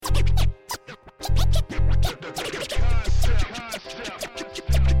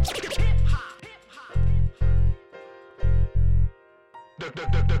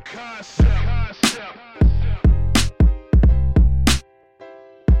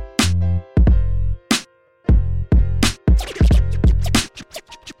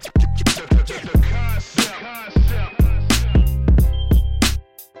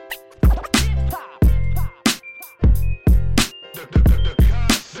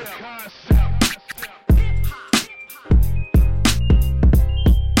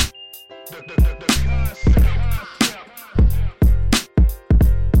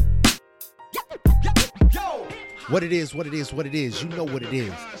What it is, what it is, what it is. You know what it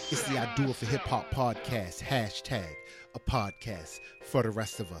is. It's the I Do It For Hip Hop podcast. Hashtag a podcast for the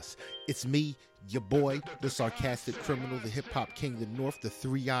rest of us. It's me, your boy, the sarcastic criminal, the hip hop king of the north, the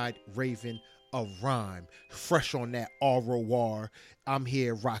three-eyed raven, a rhyme. Fresh on that ROR. I'm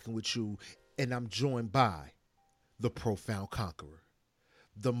here rocking with you, and I'm joined by the profound conqueror,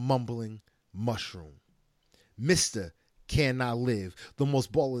 the mumbling mushroom, Mr. Can I Live, the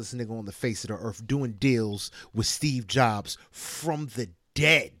most ballless nigga on the face of the earth, doing deals with Steve Jobs from the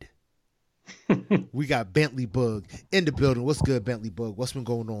dead. We got Bentley Bug in the building. What's good, Bentley Bug? What's been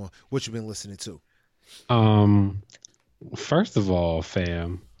going on? What you been listening to? First of all,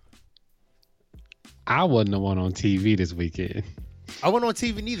 fam, I wasn't the one on TV this weekend. I wasn't on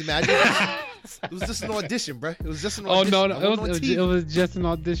TV neither, man. It was just an audition, bro. It was just an audition. Oh, no. It was just an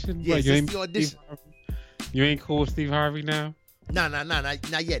audition? Yeah, Bro, just the audition. You ain't cool with Steve Harvey now? Nah,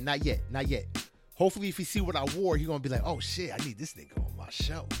 not yet. Hopefully, if he see what I wore, he gonna be like, oh shit, I need this nigga on my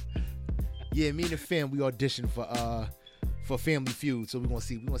show. Yeah, me and the fam, we auditioned for Family Feud, so we gonna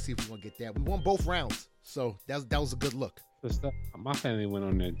see if we gonna get that. We won both rounds, so that was a good look. My family went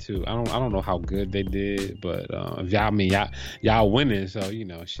on there too. I don't know how good they did, but if y'all winning, so you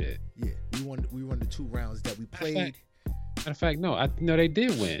know shit. Yeah, we won the 2 rounds that we played. Matter of fact, no, they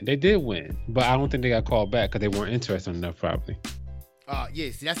did win. They did win, but I don't think they got called back because they weren't interested enough, probably.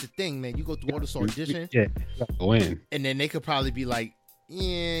 Yeah, see, that's the thing, man. You go through all this audition, win, and then they could probably be like,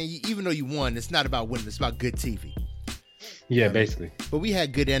 yeah, even though you won, it's not about winning, it's about good TV. Yeah, basically. But we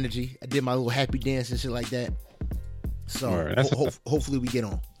had good energy. I did my little happy dance and shit like that. So right, hopefully we get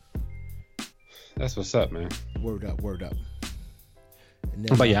on. That's what's up, man. Word up. And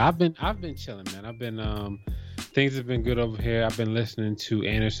then, but yeah, I've been chilling, man. I've been things have been good over here. I've been listening to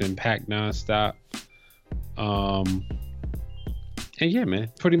Anderson .Paak nonstop. And yeah,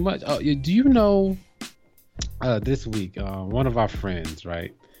 man, pretty much. Do you know this week one of our friends,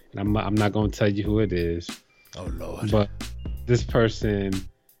 right? And I'm not gonna tell you who it is. Oh Lord. But this person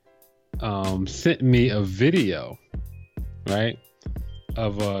sent me a video, right,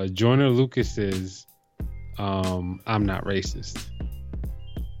 of Joyner Lucas's "I'm Not Racist."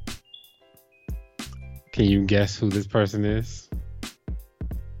 Can you guess who this person is?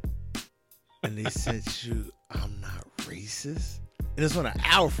 And they sent you, "I'm Not Racist," and it's one of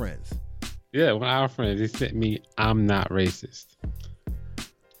our friends. Yeah, one of our friends. He sent me, "I'm Not Racist."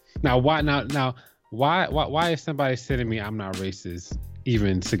 Now, why? Now, why is somebody sending me, "I'm Not Racist,"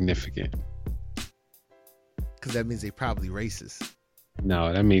 even significant? Because that means they probably racist.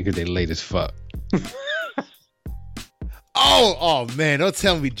 No, that means because they late as fuck. Oh man! Don't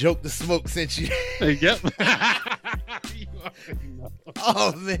tell me Joke the Smoke sent you. Yep.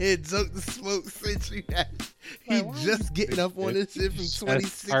 Oh man, Joke the Smoke sent you that. He just getting up on this shit from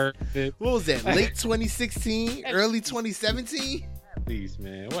 2016. What was that? Late 2016, early 2017. Please,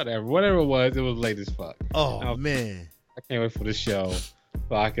 man. Whatever it was late as fuck. Oh man, I can't wait for the show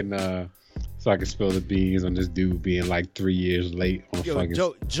so I can spill the beans on this dude being like 3 years late on fucking.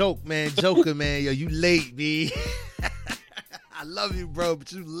 Joker, man. Yo, you late, B. I love you, bro,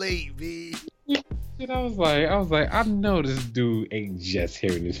 but you late, B. Shit, I was like, I know this dude ain't just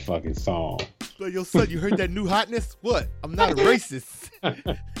hearing this fucking song. So, yo, son, you heard that new hotness? What? I'm not a racist.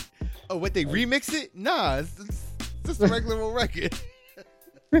 Oh, what, they remix it? Nah, it's just a regular old record.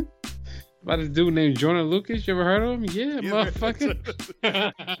 About this dude named Joyner Lucas, you ever heard of him? Yeah, motherfucker.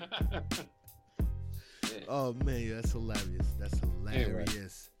 Oh man, that's hilarious. That's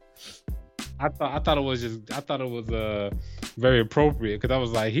hilarious. I thought it was very appropriate because I was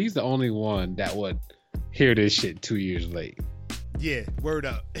like, he's the only one that would hear this shit 2 years late. Yeah, word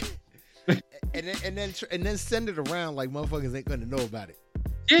up. and then send it around like motherfuckers ain't gonna know about it.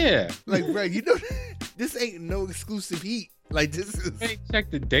 Yeah, like bro, you know, this ain't no exclusive heat. Like this is. Hey,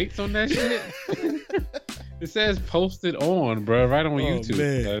 check the dates on that shit. It says posted on, bro, right on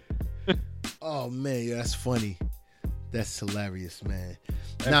YouTube. Man. Oh man, yeah, that's funny. That's hilarious, man.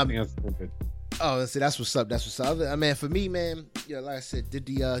 Oh, see, that's what's up. That's what's up. I mean, for me, man, yeah, like I said, did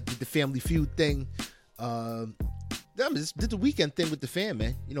the Family Feud thing. Did the weekend thing with the fam,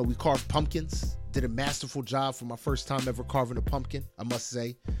 man. You know, we carved pumpkins. Did a masterful job for my first time ever carving a pumpkin, I must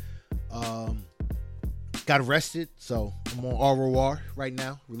say. Got arrested, so I'm on ROR right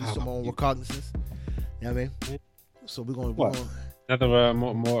now. Released on my own recognizance. You know what I mean? So we're going. Another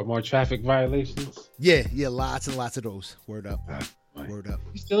more traffic violations. Yeah, lots and lots of those. Word up. Word up.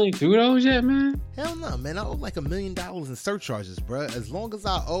 You still ain't through those yet, man? Hell no, man. I owe like $1 million in surcharges, bro. As long as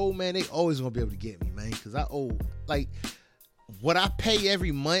I owe, man, they always gonna be able to get me, man. Because I owe, like, what I pay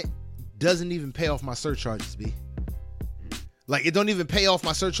every month doesn't even pay off my surcharges, B. Like, it don't even pay off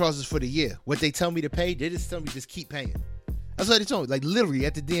my surcharges for the year. What they tell me to pay, they just tell me just keep paying. That's what they told me. Like, literally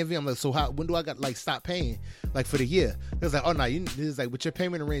at the DMV, I'm like, so when do I got like stop paying like for the year? It was like, oh no, it was like with your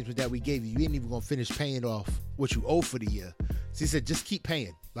payment arrangement that we gave you, you ain't even gonna finish paying off what you owe for the year. So he said, just keep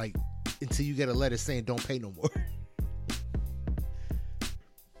paying, like until you get a letter saying don't pay no more.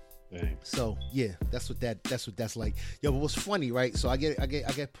 Dang. So yeah, that's what that's like. Yo, but what's funny, right? So I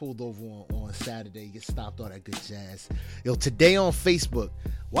get pulled over on Saturday, get stopped, all that good jazz. Yo, today on Facebook,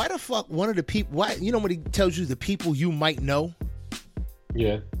 why the fuck one of the people? Why, you know when he tells you the people you might know?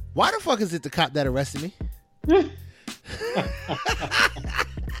 Yeah. Why the fuck is it the cop that arrested me? I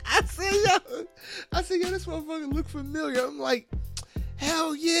said, yo, this motherfucker look familiar. I'm like,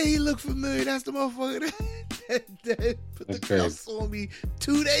 hell yeah, he looked familiar. That's the motherfucker that put the cuffs on me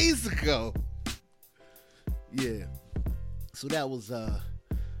 2 days ago. Yeah. So that was I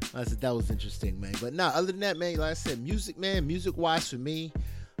said that was interesting, man. But nah, other than that, man, like I said, music wise for me,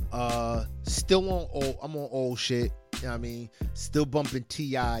 still I'm on old shit. You know what I mean? Still bumping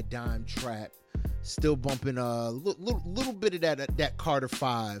T.I., Dime Trap. Still bumping a little bit of that Carter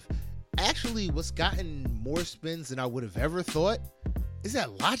 5. Actually, what's gotten more spins than I would have ever thought is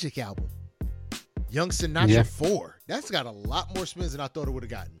that Logic album, Young Sinatra 4. That's got a lot more spins than I thought it would have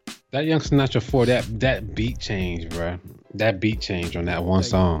gotten. That Young Sinatra 4, that beat change, bro. That beat change on that one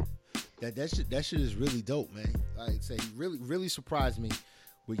song. That shit is really dope, man. I'd say really surprised me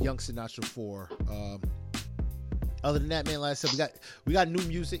with Young Sinatra 4. Other than that, man, like I said, we got new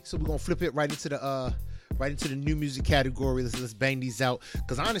music, so we're gonna flip it right into the new music category. Let's bang these out.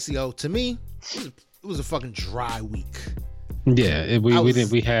 Cause honestly, to me, it was a fucking dry week. Yeah,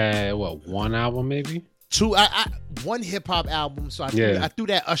 we had what, one album maybe? Two, one hip hop album. So I threw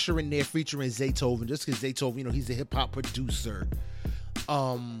that Usher in there featuring Zaytoven, just because Zaytoven, you know, he's a hip hop producer.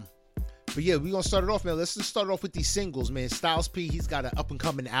 But yeah, we're gonna start it off, man. Let's just start it off with these singles, man. Styles P, he's got an up and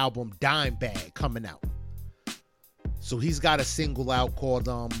coming album, Dime Bag, coming out. So he's got a single out called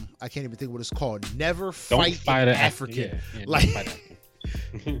I can't even think what it's called. Never Fight an African. Yeah, like,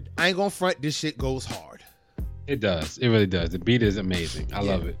 I ain't gonna front. This shit goes hard. It does. It really does. The beat is amazing. I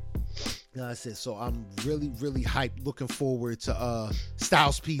love it. That's it. So I'm really hyped. Looking forward to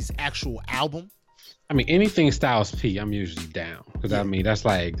Styles P's actual album. I mean, anything Styles P, I'm usually down because I mean that's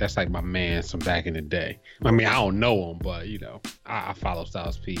like my man from back in the day. I mean, I don't know him, but you know, I follow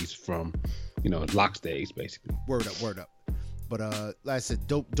Styles P's from, you know, Locks days basically. Word up. But like I said,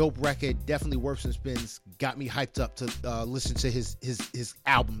 dope record, definitely worth some spins. Got me hyped up to listen to his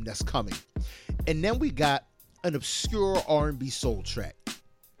album that's coming. And then we got an obscure R&B soul track,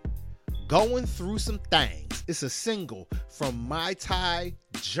 Going Through Some Things. It's a single from My Tai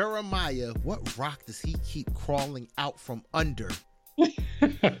Jeremiah. What rock does he keep crawling out from under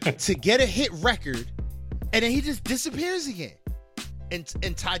to get a hit record, and then he just disappears again? And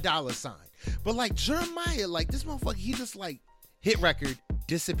Ty Dolla $ign. But like Jeremiah, like this motherfucker, he just like hit record,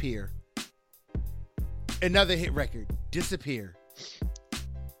 disappear. Another hit record, disappear.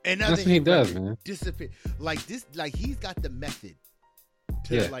 Another That's what he does, man. Disappear. Like this, like he's got the method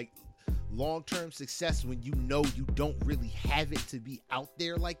to like long-term success when you know you don't really have it to be out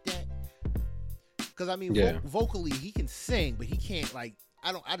there like that. Because I mean, vocally he can sing, but he can't like.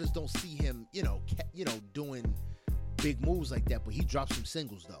 I just don't see him, you know, doing big moves like that. But he dropped some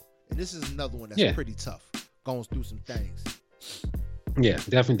singles though, and this is another one that's pretty tough. Going through some things. Yeah,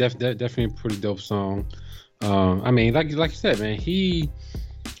 definitely a pretty dope song. I mean, like you said, man,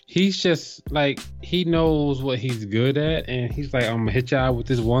 he's just like, he knows what he's good at, and he's like, I'm gonna hit y'all with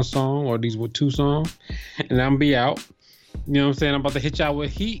this one song or these with two songs, and I'm gonna be out. You know what I'm saying? I'm about to hit y'all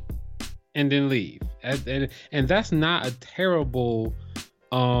with heat and then leave. And that's not a terrible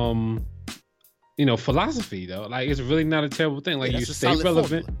philosophy though. Like, it's really not a terrible thing. Like, you stay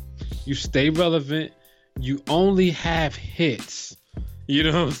relevant. You stay relevant. You only have hits. You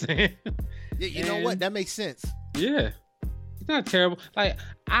know what I'm saying? Yeah, you know what? That makes sense. Yeah. It's not terrible. Like,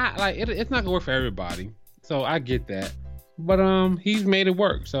 it's not gonna work for everybody. So I get that. But he's made it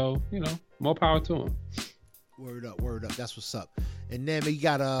work. So, you know, more power to him. Word up. That's what's up. And then we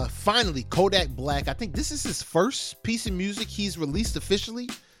got finally Kodak Black. I think this is his first piece of music he's released officially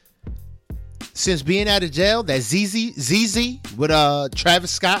since being out of jail. That ZZ with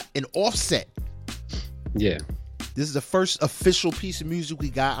Travis Scott and Offset. Yeah. This is the first official piece of music we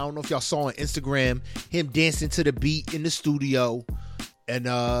got. I don't know if y'all saw on Instagram him dancing to the beat in the studio. And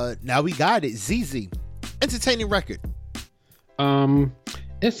now we got it. ZZ. Entertaining record.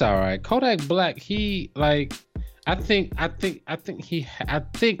 It's all right. Kodak Black, he like, I think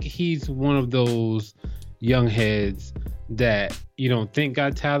he's one of those young heads that you don't think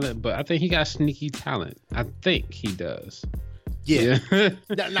got talent, but I think he got sneaky talent. I think he does. Yeah.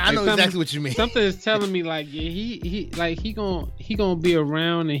 I know exactly what you mean. Something is telling me like, yeah, he gonna be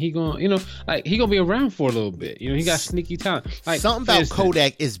around, and he gonna be around for a little bit. You know, he got sneaky talent. Like something about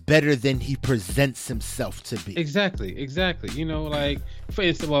Kodak is better than he presents himself to be. Exactly. You know, like for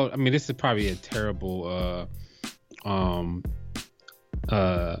instance, well, I mean, this is probably a terrible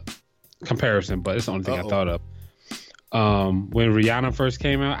comparison, but it's the only thing I thought of. When Rihanna first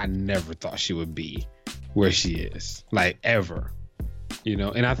came out, I never thought she would be where she is, like ever. You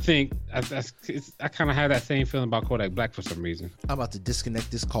know, and I think I kind of have that same feeling about Kodak Black for some reason. I'm about to disconnect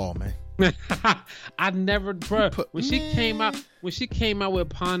this call, man. I never, bro. When she came out with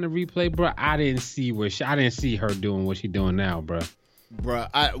Pon the Replay, bro, I didn't see her doing what she's doing now, bro. Bro,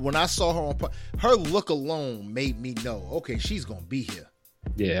 when I saw her on her look alone made me know, okay, she's gonna be here.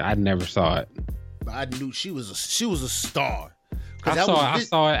 Yeah, I never saw it. But I knew she was a star. I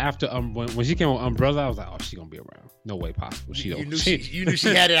saw it after when she came on Umbrella. I was like, oh, she gonna be around. No way possible. You knew she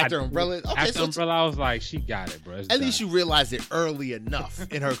had it after Umbrella. Okay, after Umbrella, I was like, she got it, bro. At least you realized it early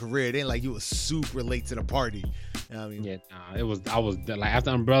enough in her career. It ain't like you was super late to the party. You know what I mean? Yeah, I was like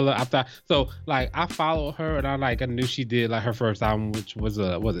after Umbrella. I followed her, and I knew she did like her first album, which was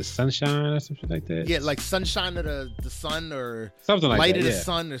it Sunshine or something like that? Yeah, like Sunshine of the Sun or something like Light that. of the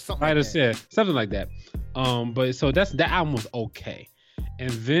Sun or something like that. Yeah, something like that. But so that album was okay.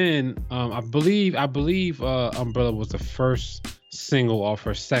 And then I believe Umbrella was the first single off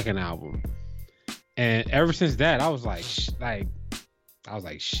her second album. And ever since that, I was like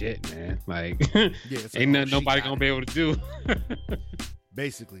shit, man. Like ain't nothing nobody gonna be able to do.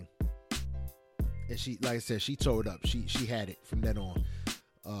 Basically. And she, like I said, she tore it up. She had it from then on.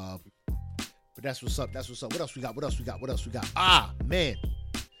 But that's what's up. What else we got? Ah, man.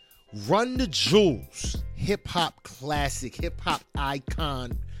 Run the Jewels, hip hop classic, hip hop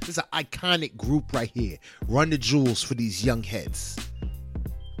icon. This is an iconic group right here. Run the Jewels for these young heads.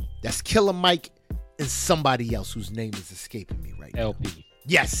 That's Killer Mike and somebody else whose name is escaping me right now. LP.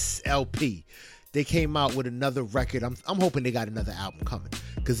 Yes, LP. They came out with another record. I'm hoping they got another album coming.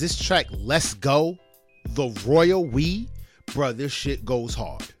 Because this track, Let's Go, The Royal We, bruh, this shit goes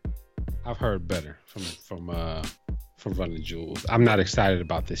hard. I've heard better from Run the Jewels. I'm not excited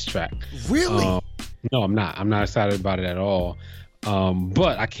about this track. Really? No, I'm not. I'm not excited about it at all.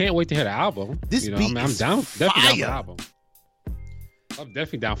 But I can't wait to hear the album. This beat I'm down. Fire. Definitely down for the album. I'm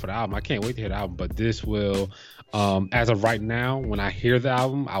definitely down for the album. I can't wait to hear the album. But this will, as of right now, when I hear the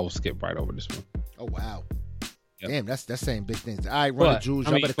album, I will skip right over this one. Oh wow. Yep. Damn, that's saying big things. All right, Run the Jewels,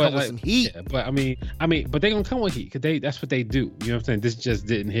 y'all better come with some heat. Yeah, but I mean, but they gonna come with heat because that's what they do. You know what I'm saying? This just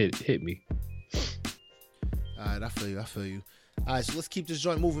didn't hit me. All right, I feel you. All right, so let's keep this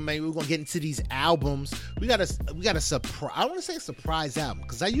joint moving, man. We're gonna get into these albums. We got a surprise. I don't want to say a surprise album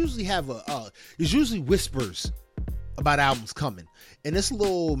because I usually have there's usually whispers about albums coming, and this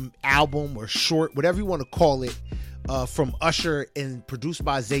little album or short, whatever you want to call it, from Usher and produced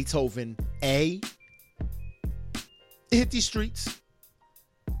by Zaytoven. It hit these streets.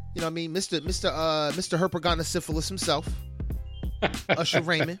 You know what I mean, Mr. Herpagana Syphilis himself, Usher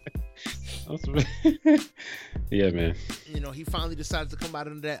Raymond. Yeah, man. You know, he finally decided to come out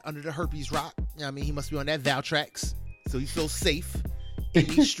under the herpes rock. You know what I mean, he must be on that Valtrex, so he feels safe in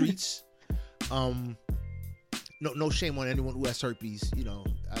these streets. No shame on anyone who has herpes. You know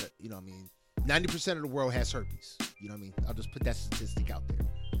what I mean. 90% of the world has herpes. You know what I mean. I'll just put that statistic out there.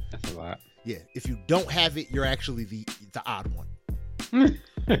 That's a lot. Yeah, if you don't have it, you're actually the odd one.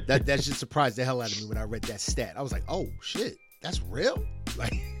 that just surprised the hell out of me when I read that stat. I was like, oh shit, that's real.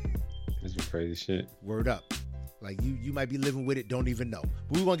 Like. That's some crazy shit. Word up. Like you might be living with it, don't even know.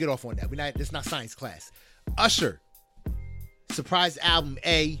 But we won't get off on that. It's not science class. Usher. Surprise album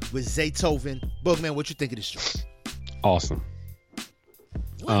A with Zaytoven. Boogman, what you think of this joint? Awesome.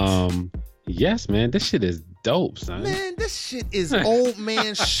 What? Yes, man. This shit is dope, son. Man, this shit is old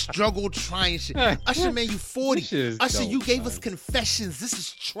man struggle trying shit. Usher, man, you 40. Usher, dope, you gave us Confessions. This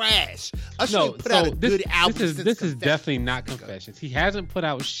is trash. Usher put out a good album. This is definitely not Confessions. He hasn't put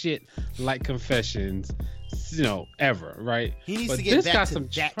out shit like Confessions, ever, right? He needs to get back to some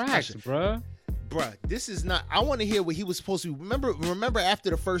that tracks, bruh. Bruh, this is not. I want to hear what he was supposed to be. Remember after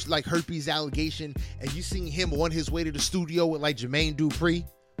the first herpes allegation, and you seen him on his way to the studio with Jermaine Dupri.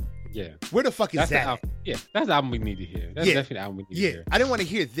 Yeah. Where the fuck is that? That's the album we need to hear. That's definitely the album we need to hear. I didn't want to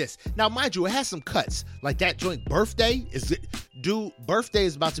hear this. Now, mind you, it has some cuts. Like that joint Birthday is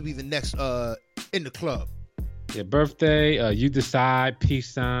about to be the next In the Club. Yeah, birthday. You decide.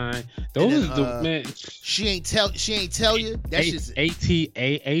 Peace sign. Those are the man. She ain't tell you. That's just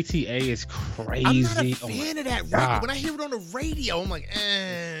ATA is crazy. I'm not a fan of that. When I hear it on the radio, I'm like,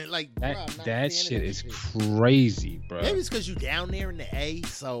 like that shit is crazy, bro. Maybe it's because you down there in the A,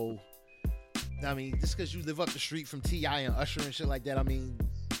 so I mean, just because you live up the street from T.I. and Usher and shit like that. I mean,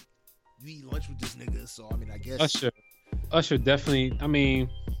 you eat lunch with this nigga, so I mean, I guess Usher definitely. I mean,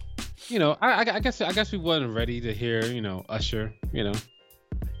 you know, I guess we wasn't ready to hear, you know, Usher. You know,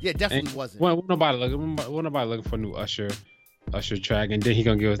 yeah, definitely wasn't. Well, nobody looking for a new Usher track, and then he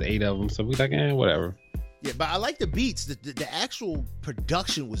gonna give us 8 of them. So we like, whatever. Yeah, but I like the beats. The actual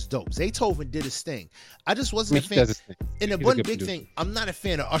production was dope. Zaytoven did his thing. I just wasn't a fan. And the one big thing, I'm not a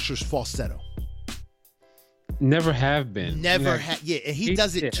fan of Usher's falsetto. Never have been. Never had. Yeah, and he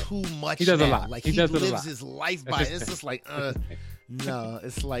does it too much. He does now. a lot. Like he lives his life by it. It's just like, no.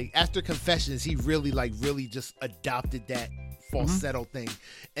 It's like after Confessions, he really just adopted that falsetto thing,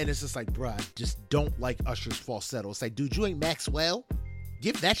 and it's just like, bruh, I just don't like Usher's falsetto. It's like, dude, you ain't Maxwell.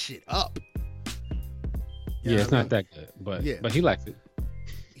 Give that shit up. You know it's not that good, but he likes it.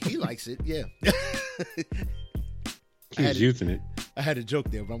 He likes it, yeah. He's using it. I had a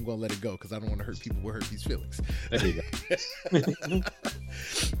joke there, but I'm gonna let it go because I don't want to hurt people with Herpes feelings. There you go.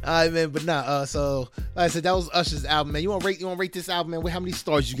 All right, man. But so like I said, that was Usher's album, man. You want to rate this album, man? How many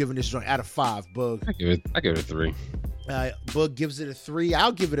stars you giving this joint out of 5, Bug? I give it a 3. Bug gives it a 3.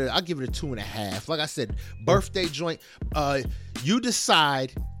 I'll give it a 2.5. Like I said, birthday joint. You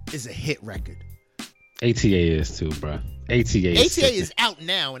Decide is a hit record. ATA is too, bro. ATA is out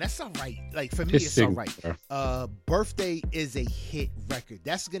now, and that's all right. Like for me, it's all right. Birthday is a hit record.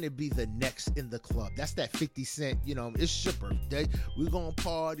 That's gonna be the next in the club. That's that 50 Cent. You know, it's your birthday. We're gonna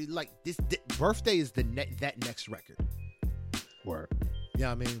party like this. Birthday is that next record. Word.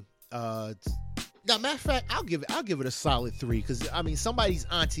 Yeah, I mean, now matter of fact, I'll give it a solid 3 because I mean, somebody's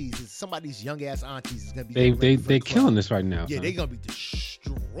young ass aunties is gonna be they killing this right now. Yeah, they're gonna be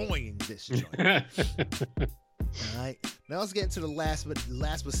destroying this joint. All right, now let's get into the last but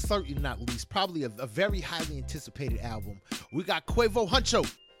certainly not least, probably a very highly anticipated album. We got Quavo Huncho.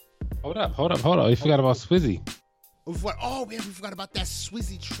 Hold up! You forgot about Swizzy. We forgot about that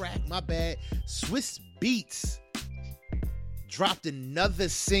Swizzy track. My bad. Swizz Beatz dropped another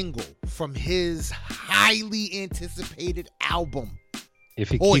single from his highly anticipated album. If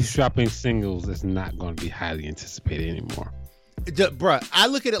he keeps dropping singles, it's not going to be highly anticipated anymore. Bruh, I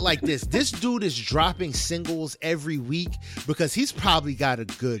look at it like this. This dude is dropping singles every week because he's probably got a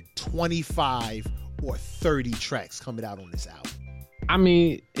good 25 or 30 tracks coming out on this album. I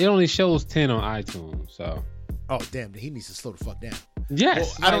mean, it only shows 10 on iTunes, so. Oh, damn, he needs to slow the fuck down.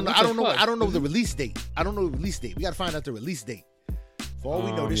 Yes. Well, I don't know the release date. We got to find out the release date. For all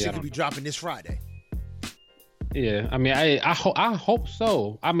we know, this shit could be dropping this Friday. Yeah, I mean, I hope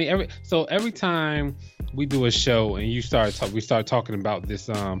so. I mean, every time we do a show and we start talking about this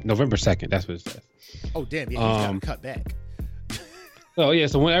November 2nd. That's what it says. Oh damn! Yeah, he's got to cut back. So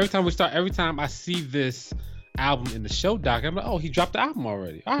every time I see this album in the show doc, I'm like, oh, he dropped the album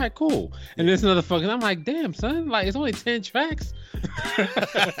already. All right, cool. And there's another fucking. I'm like, damn, son, like it's only 10 tracks.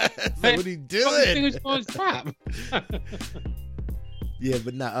 Like, what he doing? Yeah,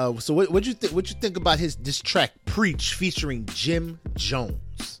 but nah. So what you think about this track "Preach" featuring Jim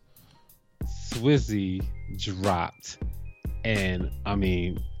Jones? Swizzy dropped, and I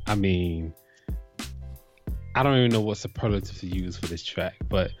mean, I don't even know what superlative to use for this track,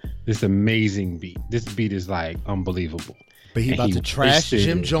 but this amazing beat. This beat is like unbelievable. But he about to trash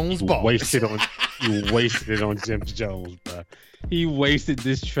Jim Jones' balls. You wasted it on Jim Jones, bro. He wasted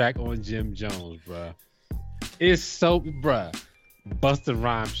this track on Jim Jones, bro. It's so, bro. Busta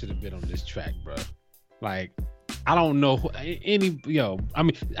Rhymes should have been on this track, bro. Like, I don't know I mean,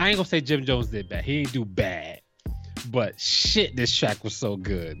 I ain't gonna say Jim Jones did bad. He ain't do bad. But shit, this track was so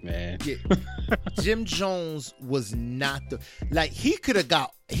good, man. Yeah. Jim Jones was not he should have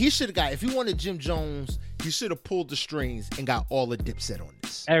got, if he wanted Jim Jones, he should have pulled the strings and got all the Dipset on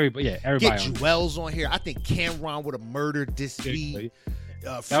this. Everybody. Get Jewels on here. I think Cameron would have murdered this beat.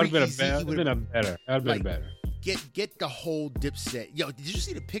 That would have been better. Get the whole Dipset. Yo, did you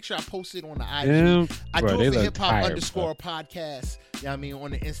see the picture I posted on the IG? I do it for hip hop _ podcast. Yeah, I mean on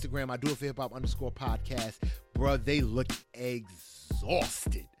the Instagram, I do it for hip hop _ podcast. Bro, they look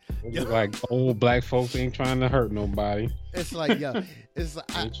exhausted. Look like old black folks ain't trying to hurt nobody. It's like, it's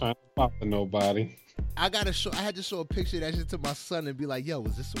like ain't trying to pop to nobody. I had to show a picture of that shit to my son and be like, "Yo,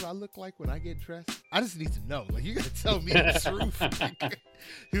 is this what I look like when I get dressed?" I just need to know. Like, you gotta tell me the truth.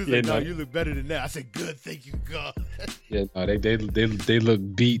 He was like, "No, you look better than that." I said, "Good, thank you, God." Yeah, no, they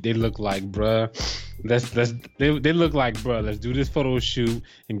look beat. They look like, bruh. They look like, bruh. Let's do this photo shoot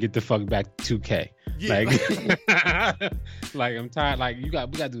and get the fuck back to 2K. Yeah. Like I'm tired. Like we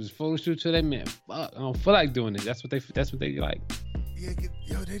got to do this photo shoot today, man. Fuck, I don't feel like doing it. That's what they like. Yeah,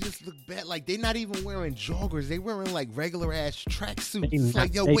 yo, they just look bad. Like they're not even wearing joggers. They wearing like regular ass tracksuits. It's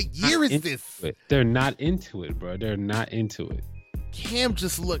like, yo, what year is this? They're not into it, bro. They're not into it. Cam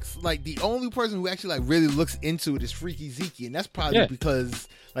just looks like the only person who actually like really looks into it is Freaky Zeke, and that's probably because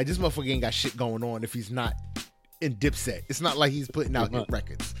like this motherfucker ain't got shit going on if he's not in Dipset. It's not like he's putting out hit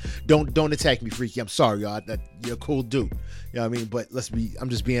records. Don't attack me, Freaky. I'm sorry, y'all. You're a cool dude. You know what I mean? But I'm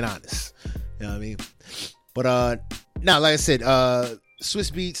just being honest. You know what I mean? But now, like I said,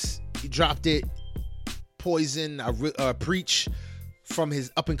 Swizz Beatz, he dropped it. Poison, Preach, from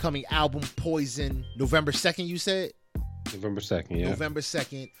his up and coming album Poison, November 2nd. You said November 2nd, yeah. November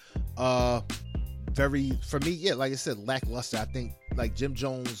 2nd. Very, for me, yeah, like I said, lackluster. I think like Jim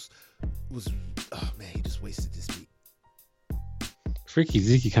Jones was, oh man, he just wasted this beat. Freaky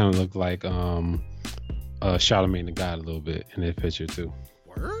Zeke kind of looked like Charlamagne the God a little bit in that picture too.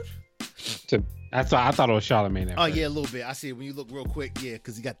 Word? I thought it was Charlamagne. Oh yeah, a little bit. I see it when you look real quick. Yeah,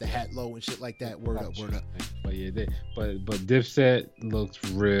 because he got the hat low and shit like that. Word up. But yeah, but Dipset looks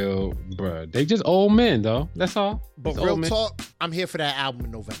real, bruh. They just old men though. That's all. But real talk, I'm here for that album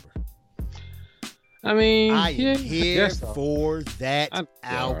in November. I mean, I am here for that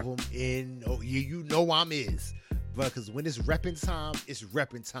album in. Oh yeah, you know I'm is, bruh. Because when it's repping time, it's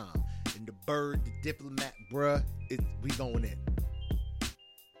repping time. And the Bird, the Diplomat, bruh, we going in.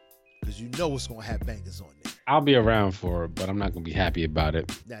 Because you know it's going to have bangers on there. I'll be around for it, but I'm not going to be happy about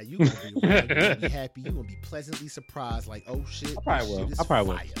it. Now, you're going to be around. You're going to be happy. You're going to be pleasantly surprised. Like, oh, shit. I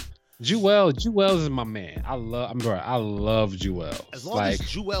probably will. Jewels is my man. I love Jewels. As long as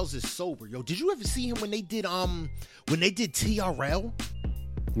Jewels is sober. Yo, did you ever see him when they did TRL?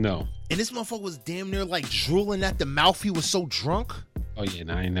 No. And this motherfucker was damn near like drooling at the mouth. He was so drunk. Oh yeah,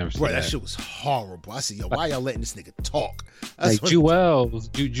 no, I ain't never seen that shit was horrible. I said, yo, why y'all letting this nigga talk? That's like Jewels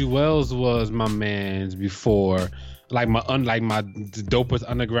was my man's before, like the dopest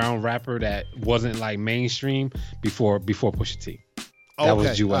underground rapper that wasn't like mainstream before Pusha T. That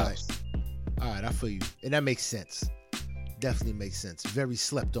was Jewels. All right, I feel you, and that makes sense. Definitely makes sense. Very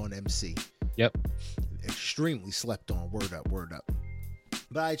slept on MC. Yep. Extremely slept on. Word up.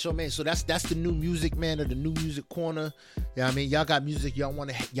 But all right, yo, man. So that's the new music, man, or the new music corner. Yeah, I mean, y'all got music y'all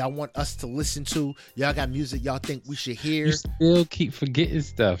want us to listen to. Y'all got music y'all think we should hear. You still keep forgetting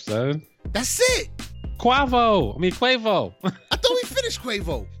stuff, son. That's it. Quavo. I thought we finished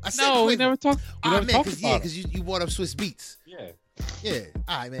Quavo. I said no, Quavo. We never talked. Because you brought up Swizz Beatz. Yeah.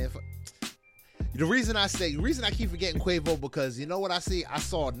 All right, man. The reason I keep forgetting Quavo because you know what I see? I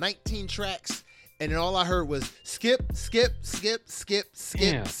saw 19 tracks. And then all I heard was skip.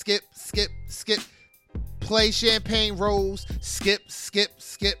 Play Champagne Rose. Skip.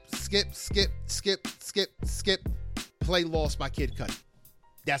 Play Lost by Kid Cudi.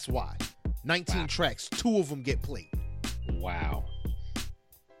 That's why. 19 tracks. 2 of them get played. Wow.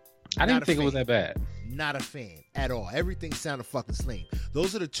 I didn't think it was that bad. Not a fan at all. Everything sounded fucking slim.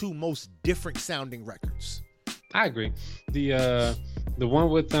 Those are the 2 most different sounding records. I agree. The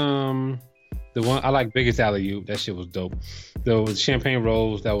one with the one I like, Biggest Alley-Oop. That shit was dope. The Champagne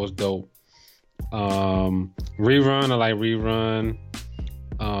Rose, that was dope. Rerun, I like Rerun.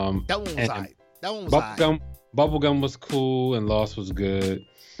 That one was alright. Bubblegum was cool, and Lost was good.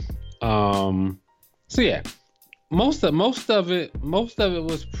 So yeah, most of it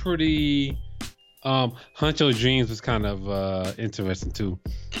was pretty. Huncho Dreams was kind of interesting too.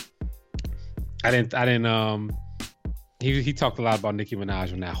 I didn't. He talked a lot about Nicki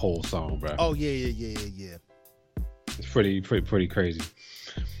Minaj on that whole song, bro. Oh yeah. It's pretty crazy.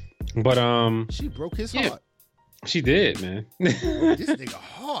 But she broke his heart. She did, man. This nigga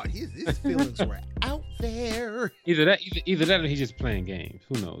hard. His feelings were out there. Either that or he's just playing games.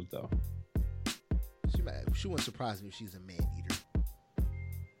 Who knows though? She wouldn't surprise me if she's a man eater.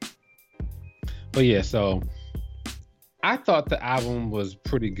 But yeah, so I thought the album was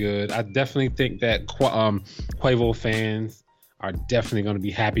pretty good. I definitely think that Quavo fans are definitely going to be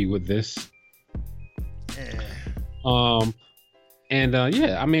happy with this. Yeah,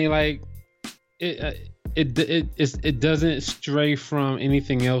 I mean, like it doesn't stray from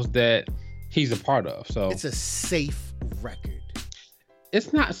anything else that he's a part of. So it's a safe record.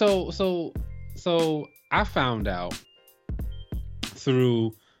 It's not so I found out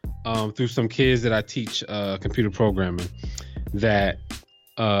through through some kids that I teach computer programming that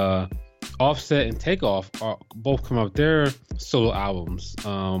Offset and Takeoff are both come out their solo albums.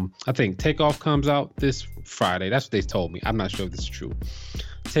 I think Takeoff comes out this Friday. That's what they told me. I'm not sure if this is true.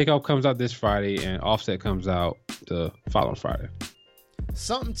 Takeoff comes out this Friday and Offset comes out the following Friday.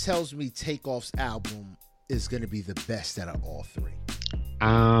 Something tells me Takeoff's album is going to be the best out of all three.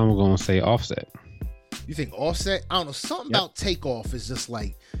 I'm going to say Offset. You think Offset? I don't know. Something about Takeoff is just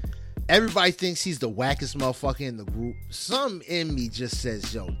like, everybody thinks he's the wackest motherfucker in the group. Some in me just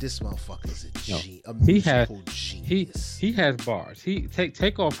says, yo, this motherfucker is a musical genius. He has bars.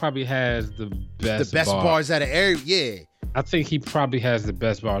 Takeoff probably has the best bars out of every, yeah. I think he probably has the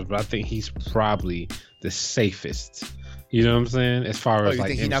best bars, but I think he's probably the safest. You know what I'm saying? As far as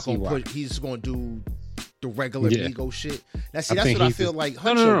like, think he's going to do the regular Migos shit. Now, see, that's what I feel like.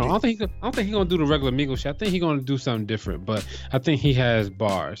 No. I don't think he's gonna do the regular Migos shit. I think he's gonna do something different. But I think he has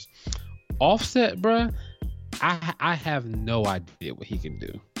bars. Offset, bruh, I have no idea what he can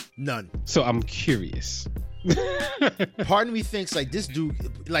do. None. So I'm curious. Part of me thinks like this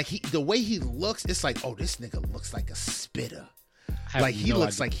dude, like the way he looks, it's like, oh, this nigga looks like a spitter. Like he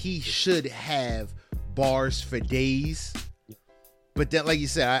looks like he should have bars for days. But then, like you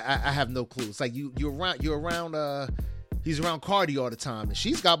said, I have no clue. It's like you're around. He's around Cardi all the time, and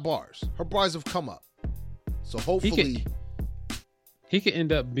she's got bars. Her bars have come up, so hopefully he could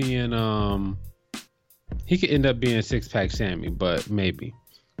end up being Six Pack Sammy, but maybe.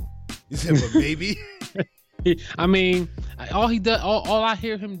 You said, but maybe. I mean, all he does, all I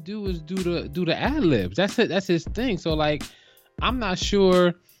hear him do is do the ad libs. That's it. That's his thing. So like, I'm not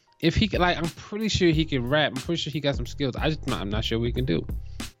sure. If he can, like, I'm pretty sure he can rap. I'm pretty sure he got some skills. I'm not sure what he can do.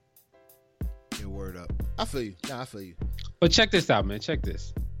 Yeah, word up. I feel you. Nah, I feel you. But check this out, man. Check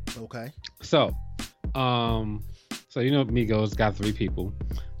this. Okay. So you know, Migos got 3 people.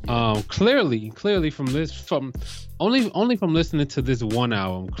 Clearly from only from listening to this one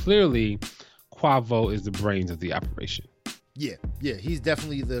album, clearly Quavo is the brains of the operation. Yeah, he's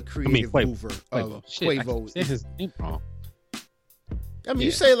definitely the creative mover of Quavo. I his name wrong. I mean,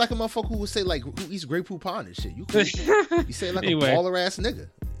 you say it like a motherfucker who would say like who eats grapefruit pond and shit. You say it like a baller ass nigga. You know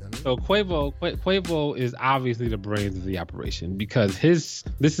what I mean? So Quavo is obviously the brains of the operation because this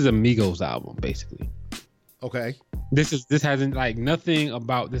is a Migos album basically. Okay. This hasn't like nothing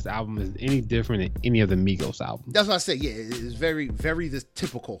about this album is any different than any of the Migos albums. That's what I said. Yeah, it's very, very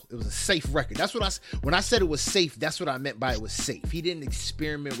typical. It was a safe record. That's what when I said it was safe. That's what I meant by it was safe. He didn't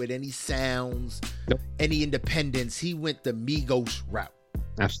experiment with any sounds, any independence. He went the Migos route.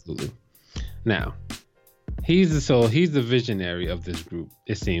 Absolutely. Now, he's the visionary of this group.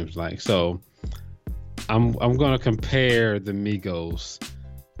 It seems like so. I'm gonna compare the Migos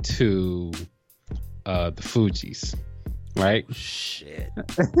to the Fugees, right? Shit.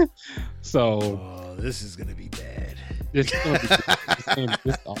 So this is gonna be bad. This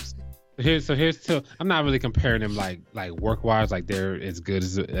awesome. Here's two. I'm not really comparing them like work wise, like they're as good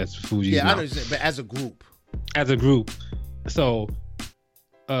as Fugees. Yeah, I understand, but as a group. So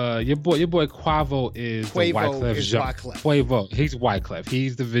your boy Quavo is the Wyclef Jean. Quavo, he's Wyclef.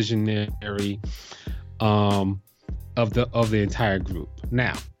 He's the visionary of the entire group.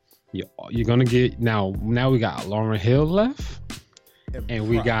 Now you're gonna get now we got Lauryn Hill left, and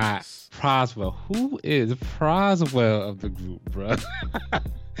we got Proswell. Who is Proswell of the group, bro?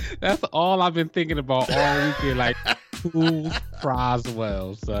 That's all I've been thinking about all weekend. Like, who's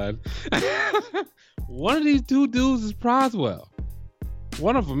Proswell, son? One of these 2 dudes is Proswell.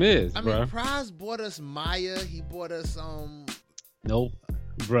 One of them is, bro. I mean, Pros bought us Maya. He bought us Nope,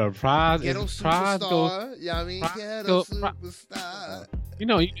 bro. Pros Ghetto Superstar. Yeah, I mean, Ghetto Superstar. You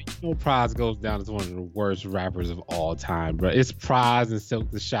know, Pros goes down as one of the worst rappers of all time, bro. It's Pros and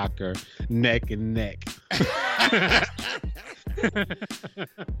Silk the Shocker, neck and neck.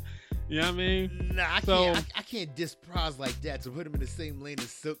 You know what I mean? Nah, I can't diss Pros like that to put him in the same lane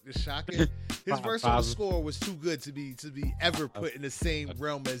as Silk the Shocker. His verse on the score was too good to be ever put in the same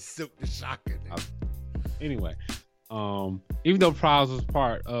realm as Silk the Shocker. Anyway, even though Pros was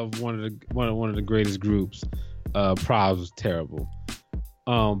part of one of the greatest groups, Pros was terrible.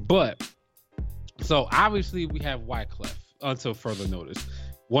 But so obviously we have Wyclef until further notice.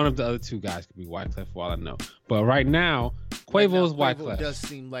 One of the other 2 guys could be Wyclef for all I know. But right now, Quavo's Wyclef. Does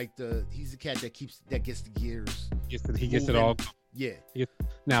seem like he's the cat that gets the gears. He gets it all. Yeah.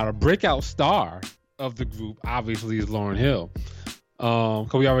 Now the breakout star of the group obviously is Lauryn Hill.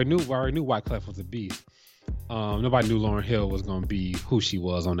 Cause we already knew Wyclef was a beast. Nobody knew Lauryn Hill was gonna be who she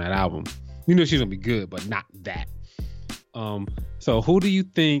was on that album. You knew she was gonna be good, but not that. So who do you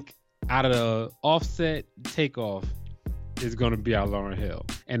think out of the Offset Takeoff is going to be our Lauryn Hill?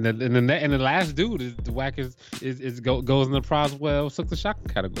 And the last dude is the whack goes in the Proswell Silk the Shocker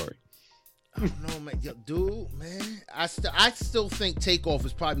category. I don't know, man. Yo, dude, man, I still think Takeoff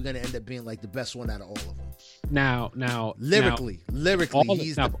is probably gonna end up being like the best one out of all of them. Now, lyrically, all of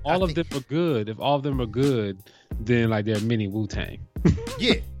them are good. If all of them are good, then like they're mini Wu-Tang.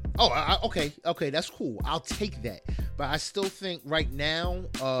 Yeah. Oh, okay, that's cool. I'll take that. But I still think right now,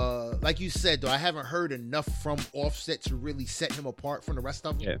 like you said, though, I haven't heard enough from Offset to really set him apart from the rest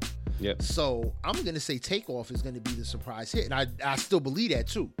of them. Yeah. So I'm gonna say Takeoff is gonna be the surprise hit, and I still believe that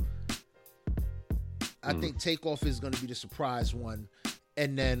too. I think Takeoff is gonna be the surprise one,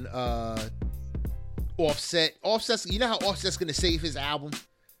 and then Offset's. You know how Offset's gonna save his album?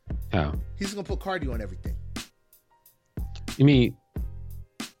 How? He's gonna put Cardi on everything. You mean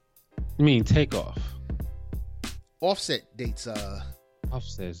Takeoff? Offset dates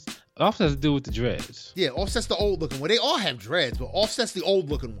Offset's the dude with the dreads. Yeah, Offset's the old looking one. They all have dreads, but Offset's the old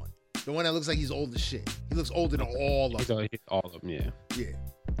looking one. The one that looks like he's old as shit. He looks older than all of them. All of them, yeah. Yeah.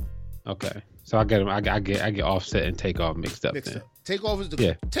 Okay. So I get him. I get Offset and Takeoff mixed up. Takeoff is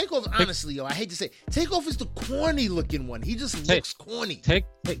the Takeoff. Honestly, yo, I hate to say, Takeoff is the corny looking one. He just looks corny.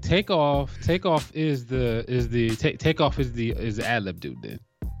 Takeoff is the ad lib dude then.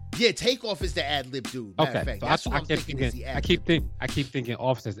 Yeah, Takeoff is the ad lib dude. Matter of fact, that's what I'm thinking is the ad lib. I keep thinking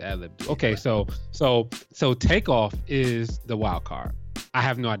Offset's ad lib dude. Okay, so Takeoff is the wild card. I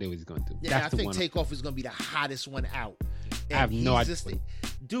have no idea what he's going to do. Yeah, I think Takeoff is going to be the hottest one out. And I have no idea.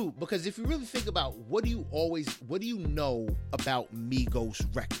 Dude, because if you really think about what do you know about Migos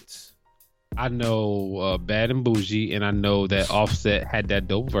records? I know Bad and Bougie, and I know that Offset had that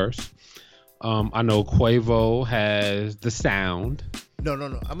dope verse. I know Quavo has the sound. No. I'm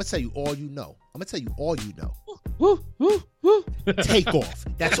gonna tell you all you know. Woo. Takeoff.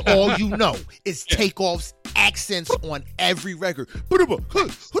 That's all you know. It's Takeoff's accents on every record.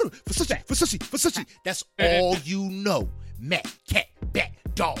 Versace. That's all you know. Mac, cat, bat,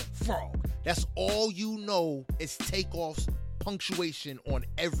 dog, frog. That's all you know. It's Takeoff's punctuation on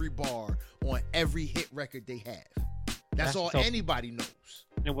every bar, on every hit record they have. That's all anybody knows.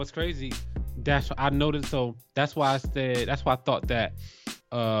 And what's crazy, that's what I noticed. So that's why I thought that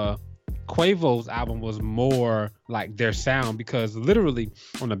Quavo's album was more like their sound, because literally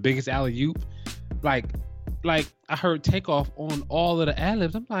on the Biggest Alley-Oop, like I heard Takeoff on all of the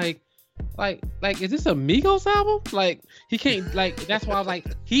ad-libs. I'm like, is this a Migos album? Like, he can't, like, that's why I was like,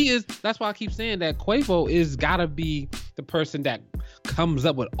 that's why I keep saying that Quavo is gotta be the person that comes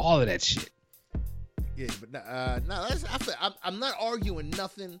up with all of that shit. Yeah, but I'm not arguing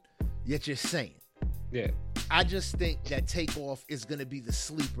nothing that you're saying. Yeah. I just think that Takeoff is gonna be the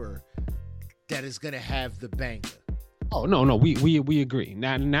sleeper that is gonna have the banger. Oh no, we agree.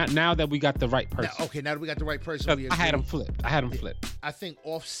 Now that we got the right person. Now that we got the right person, we agree. I had him flipped. I think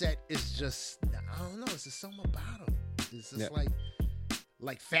Offset is just, I don't know, it's just something about him. It's just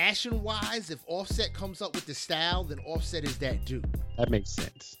like fashion wise, if Offset comes up with the style, then Offset is that dude. That makes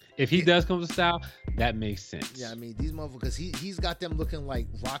sense. If he does come with style, that makes sense. Yeah, I mean, these motherfuckers, he's got them looking like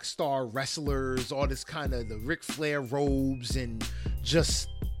rock star wrestlers, all this kind of the Ric Flair robes and just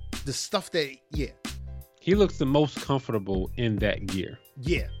the stuff that, he looks the most comfortable in that gear.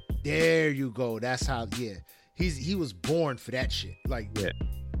 Yeah, there you go. That's how. Yeah, he was born for that shit. Like, the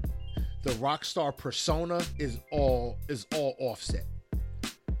rock star persona is all Offset.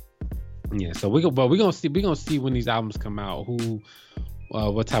 Yeah, so we're gonna see when these albums come out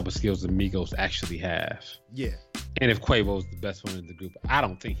what type of skills the Migos actually have. Yeah, and if Quavo's the best one in the group, I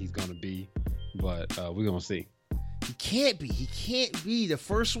don't think he's gonna be, but we're gonna see. He can't be. The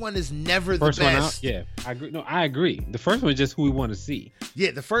first one is never the best. One out, yeah, I agree. No, I agree. The first one is just who we want to see.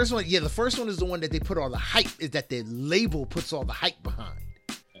 Yeah, the first one is the one that they put all the hype, is that the label puts all the hype behind.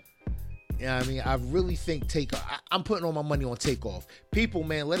 Yeah, I mean, I really think Takeoff. I'm putting all my money on Takeoff. People,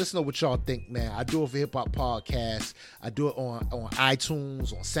 man, let us know what y'all think, man. I do it for Hip Hop Podcast. I do it on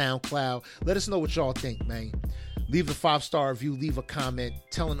iTunes, on SoundCloud. Let us know what y'all think, man. Leave a 5-star review. Leave a comment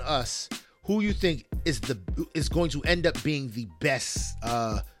telling us who you think is going to end up being the best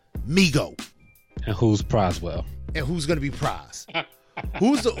Migo, and who's Proswell, and who's going to be Pros.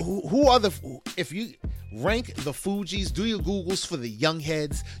 If you rank the Fugees, do your Googles for the young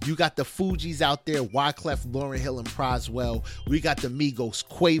heads. You got the Fugees out there, Wyclef, Lauryn Hill, and Proswell. We got the Migos,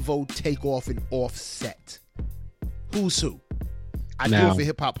 Quavo, Takeoff, and Offset. Who's who? I do it for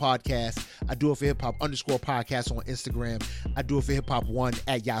Hip Hop Podcast. I do it for Hip Hop _podcast on Instagram. I do it for Hip Hop 1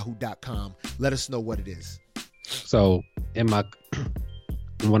 at yahoo.com. Let us know what it is. So in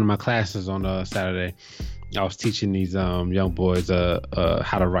one of my classes on Saturday, I was teaching these young boys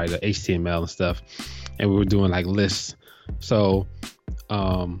how to write HTML and stuff, and we were doing like lists. So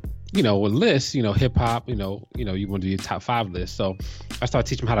you know, with lists, you know, hip hop, you want to do your top 5 list. So I started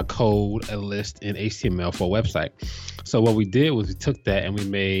teaching them how to code a list in HTML for a website. So what we did was we took that and we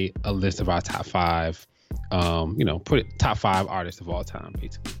made a list of our top 5, put it top 5 artists of all time,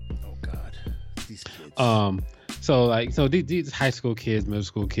 basically. Oh God, these kids. So these high school kids, middle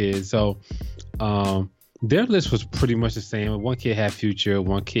school kids. So, their list was pretty much the same. One kid had Future,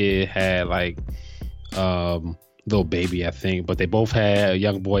 one kid had like, Lil Baby, I think, but they both had a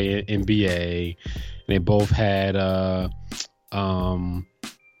Young Boy NBA, and they both had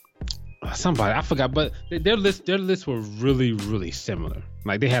somebody I forgot, but their lists were really, really similar.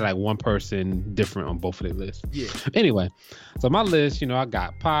 Like they had like one person different on both of their lists. Yeah. Anyway, so my list, I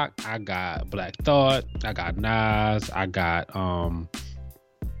got Pac, I got Black Thought, I got Nas, I got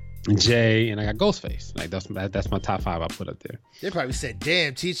Jay, and I got Ghostface. Like that's my top 5 I put up there. They probably said,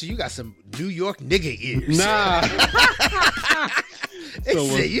 "Damn, teacher, you got some New York nigga ears." Nah. They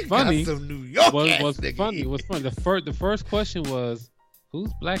said you got some New York What's nigga funny? ears. What's funny? The first question was,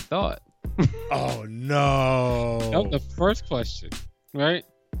 "Who's Black Thought?" Oh no! That was the first question, right?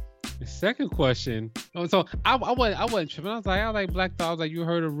 The second question. So I wasn't tripping. I was like Black Thought. I was like, you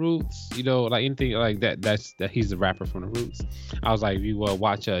heard of Roots? Like anything like that. That he's the rapper from the Roots. I was like, if you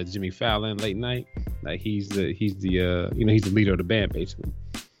watch Jimmy Fallon late night, like he's the leader of the band basically.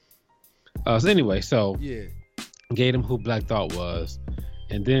 So anyway, yeah, gave him who Black Thought was,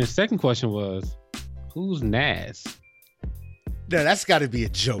 and then the second question was, who's Nas? No, that's got to be a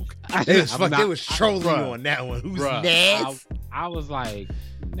joke. They was trolling you on that one. Who's Nas? I was like,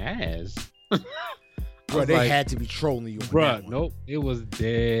 Nas? Bro, they had to be trolling you on that one. Nope. It was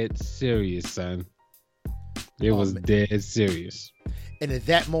dead serious, son. It was dead serious. And at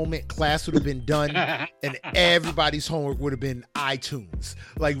that moment, class would have been done and everybody's homework would have been iTunes.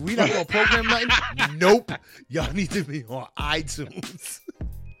 Like, we not going to program nothing? Nope. Y'all need to be on iTunes.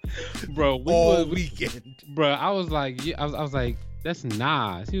 Bro, all weekend. Bro, I was like, I was like, that's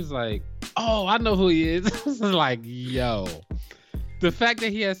Nas. He was like, oh, I know who he is. I was like, yo. The fact that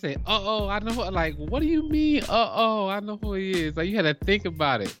he had to say, I know who, like, what do you mean? I know who he is. Like, you had to think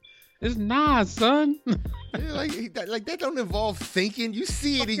about it. It's Nas, son. Yeah, like that don't involve thinking. You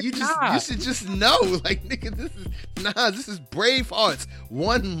see it and you should just know. Like, nigga, this is Nas. This is Bravehearts.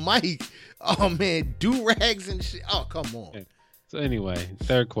 One mic. Oh man, do-rags and shit. Oh, come on. Yeah. So anyway,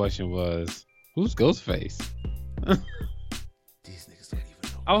 third question was, who's Ghostface? These niggas don't even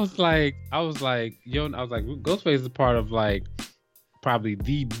know. I was like, Ghostface is part of like probably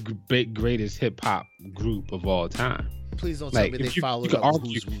the greatest hip hop group of all time. Please don't tell me they followed up with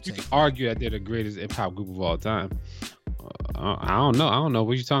who's Wu-Tang. You can argue that they're the greatest hip hop group of all time. I don't know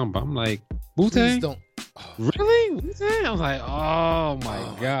what you're talking about. I'm like, Wu-Tang? Please don't. Oh. Really? Wu-Tang? I was like, oh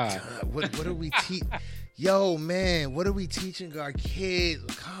my God. What are we teaching? Yo, man, what are we teaching our kids?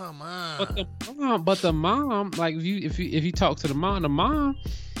 Come on. But the mom, like if you talk to the mom,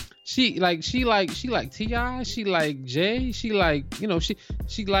 she like T.I., she like Jay, she like,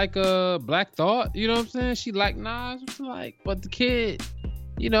 she like Black Thought, you know what I'm saying? She like Nas, like, but the kid,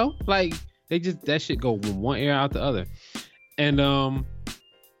 like they just, that shit go from one ear out the other. And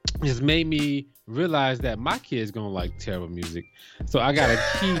just made me realize that my kid's gonna like terrible music. So I gotta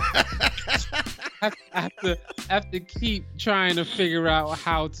keep I have to keep trying to figure out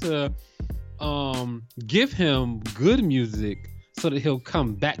how to give him good music so that he'll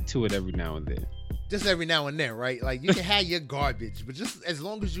come back to it every now and then. Just every now and then, right? Like, you can have your garbage, but just as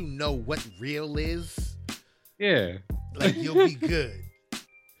long as you know what real is, yeah, like, you'll be good.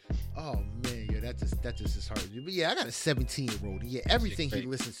 Oh man, yeah, that just is hard. But yeah, I got a 17-year-old. Yeah, everything he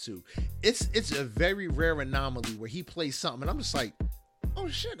listens to, it's a very rare anomaly where he plays something and I'm just like, oh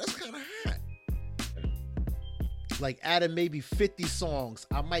shit, that's kind of hot. Like, out of maybe 50 songs,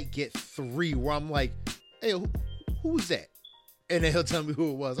 I might get 3 where I'm like, hey, who's that? And then he'll tell me who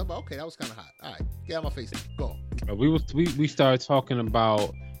it was. I'm like, okay, that was kind of hot. All right, get out of my face. Go. We started talking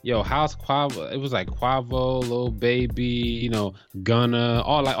about, how's Quavo? It was like Quavo, Lil Baby, Gunna,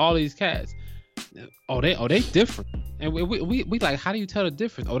 all these cats. Oh, they different. And we like, how do you tell the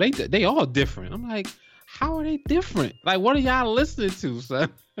difference? Oh, they all different. I'm like, how are they different? Like, what are y'all listening to, son?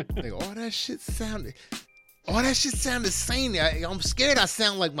 Like, all that shit sounded the same. I'm scared I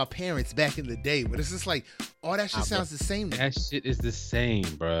sound like my parents back in the day, but it's just like, all that shit sounds the same. That shit is the same,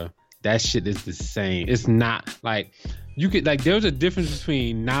 bro. That shit is the same. It's not like, you could, like, there's a difference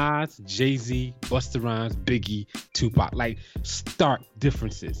between Nas, Jay-Z, Busta Rhymes, Biggie, Tupac, like stark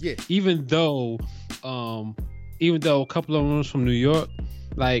differences. Yeah. Even though a couple of them was from New York,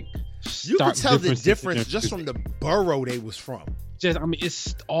 like, you can tell the difference just from the borough they was from. just, I mean,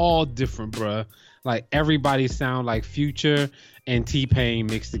 it's all different, bruh. Like everybody sound like Future and T-Pain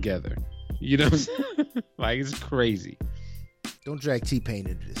mixed together. You know what I'm saying? Like it's crazy. Don't drag T-Pain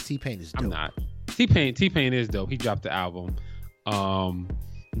into this. T-Pain is dope. I'm not. T-Pain is dope. He dropped the album.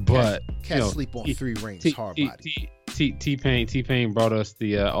 But can't sleep on 3 Rings hard body. T-Pain brought us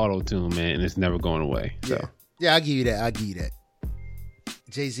the auto-tune, man, and it's never going away. So yeah, I'll give you that.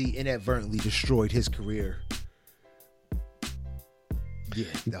 Jay-Z inadvertently destroyed his career. Yeah,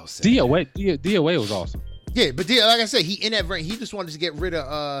 that was sad. DOA was awesome. Yeah, but like I said, he just wanted to get rid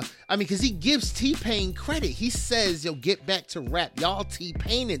of because he gives T-Pain credit. He says, "Yo, get back to rap. Y'all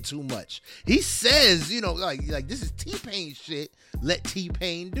T-Paining too much." He says, like this is T-Pain shit. Let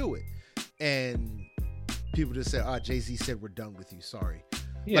T-Pain do it. And people just said, Jay-Z said we're done with you. Sorry.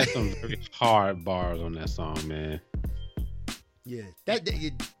 He had some very hard bars on that song, man. Yeah,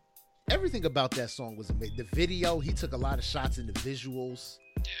 everything about that song was amazing. The video, he took a lot of shots in the visuals.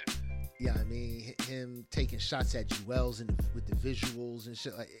 Yeah, I mean, him taking shots at Jewels with the visuals and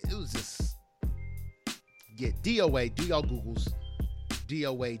shit. Like, it was just, DOA. Do y'all Googles.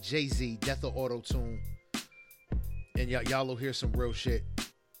 DOA, Jay-Z, Death of Auto-Tune, and y'all will hear some real shit.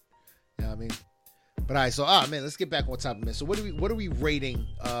 You know what I mean? But all right, so man, let's get back on topic, man. So what are we rating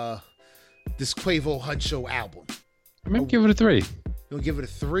this Quavo Huncho album? I'm gonna give it a 3. You gonna give it a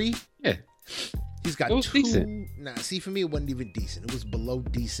 3? Yeah. He's got it was 2. Decent. Nah, see, for me, it wasn't even decent. It was below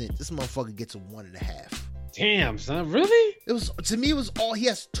decent. This motherfucker gets a 1.5. Damn, son, really? It was, to me, it was all, he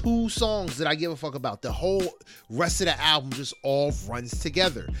has 2 songs that I give a fuck about. The whole rest of the album just all runs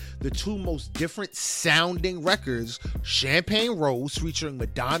together. The 2 most different sounding records, Champagne Rose featuring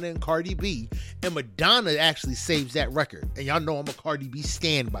Madonna and Cardi B, and Madonna actually saves that record. And y'all know I'm a Cardi B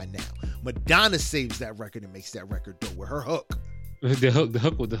stan by now. Madonna saves that record and makes that record dope with her hook. The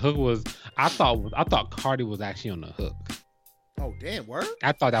hook was I thought Cardi was actually on the hook. Oh damn, word?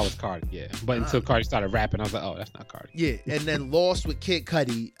 I thought that was Cardi, yeah. But until Cardi started rapping, I was like, oh, that's not Cardi. Yeah, and then Lost with Kid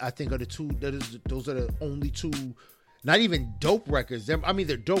Cudi, I think are the 2. Those are the only 2, not even dope records. They're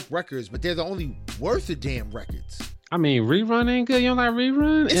dope records, but they're the only worth a damn records. I mean, Rerun ain't good. You don't like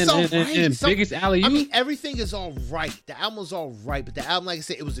Rerun? It's all right. And Biggest Alley-Oop? I mean, everything is all right. The album was all right, but the album, like I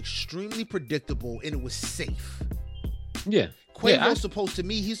said, it was extremely predictable and it was safe. Yeah. Quavo's supposed to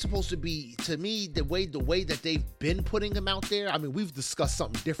me, he's supposed to be, to me, the way that they've been putting him out there. I mean, we've discussed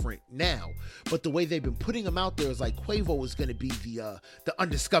something different now, but the way they've been putting him out there is like Quavo is going to be the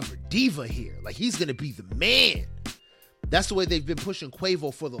undiscovered diva here. Like, he's going to be the man. That's the way they've been pushing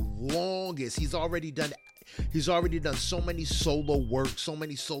Quavo for the longest. He's already done so many solo work, so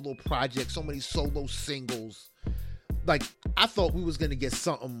many solo projects, so many solo singles. Like, I thought we was going to get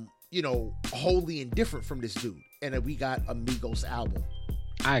something, wholly and different from this dude. And then we got a Migos album.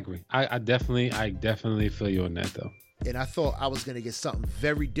 I agree. I definitely feel you on that, though. And I thought I was going to get something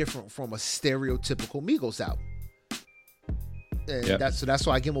very different from a stereotypical Migos album. And that's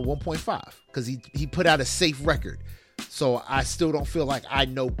why I give him a 1.5. Because he put out a safe record. So I still don't feel like I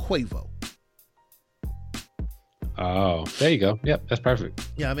know Quavo. Oh, there you go. Yep, that's perfect.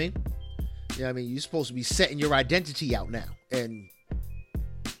 You know what I mean? You're supposed to be setting your identity out now. And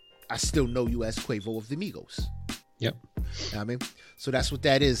I still know you as Quavo of the Migos. Yep. You know what I mean? So that's what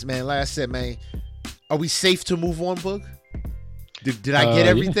that is, man. Like I said, man, are we safe to move on, Boog? Did I get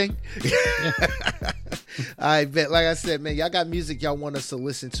everything? Yeah. I bet. Like I said, man, y'all got music y'all want us to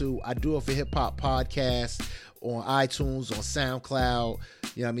listen to. I Do It for Hip Hop podcast on iTunes, on SoundCloud.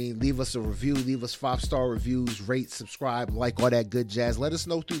 You know what I mean? Leave us a review. Leave us 5-star reviews. Rate, subscribe, like all that good jazz. Let us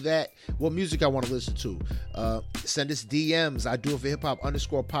know through that what music I want to listen to. Send us DMs. I Do It for Hip Hop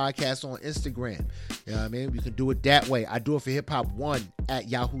 _podcast on Instagram. You know what I mean? You can do it that way. I Do It for Hip Hop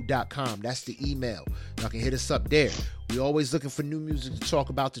 1@yahoo.com. That's the email. Y'all can hit us up there. We always looking for new music to talk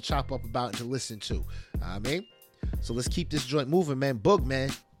about, to chop up about, and to listen to. You know what I mean? So let's keep this joint moving, man. Boog, man,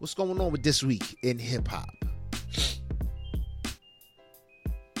 what's going on with this week in hip hop?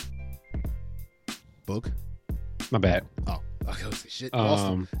 Boog? My bad. Oh, okay. Shit.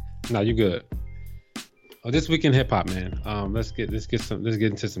 Awesome. No, you good. Oh, this week in hip hop, man. Let's get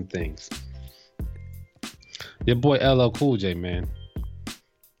into some things. Your boy LL Cool J, man.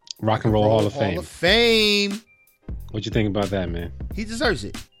 Rock and Roll Hall of Fame. Hall of Fame. What you think about that, man? He deserves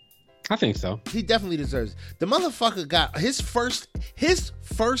it. I think so. He definitely deserves it. The motherfucker got his first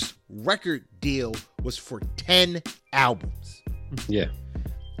record deal was for 10 albums. Yeah.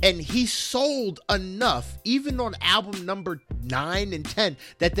 And he sold enough, even on album number 9 and 10,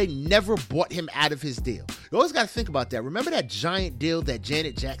 that they never bought him out of his deal. You always got to think about that. Remember that giant deal that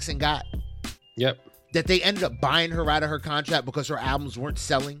Janet Jackson got? Yep. That they ended up buying her out of her contract because her albums weren't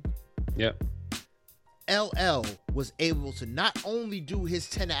selling? Yep. LL was able to not only do his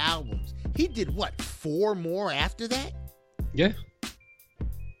 10 albums, he did what, 4 more after that? Yeah.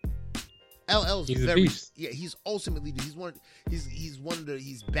 LL's he's a beast. Yeah, he's ultimately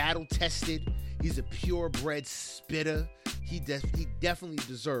he's battle tested. He's a purebred spitter. He definitely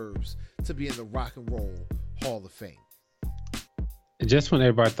deserves to be in the Rock and Roll Hall of Fame. And just when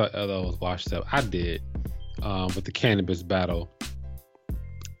everybody thought LL was washed up, I did with the Cannabis battle,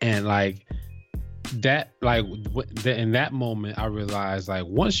 and like that, like in that moment, I realized like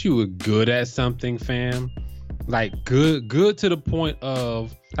once you were good at something, fam, like good to the point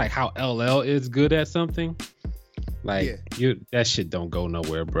of like how LL is good at something, like that shit don't go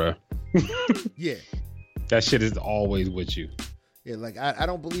nowhere, bro. Yeah, that shit is always with you. Yeah, like I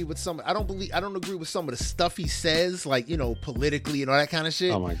don't agree with some of the stuff he says, like, you know, politically and all that kind of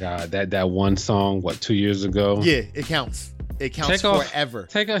shit. Oh my god, that one song, what, 2 years ago? Yeah, it counts. It counts forever.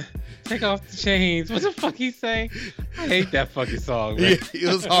 Take off the chains. What the fuck he say? I hate that fucking song, man. Yeah,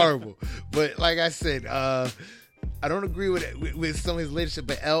 it was horrible. But like I said, I don't agree with some of his leadership,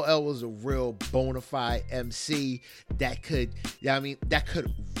 but LL was a real bona fide MC that could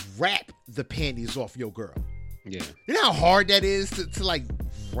rap the panties off your girl. Yeah. You know how hard that is to like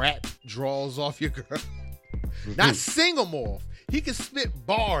rap draws off your girl? Not sing them off. He can spit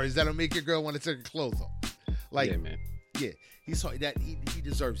bars that'll make your girl want to take her clothes off. Like, yeah, man. Yeah, he's that he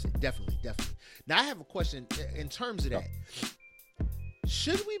deserves it. Definitely. Now I have a question in terms of that.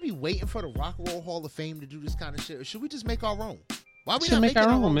 Should we be waiting for the Rock and Roll Hall of Fame to do this kind of shit, or should we just make our own? Why we not making our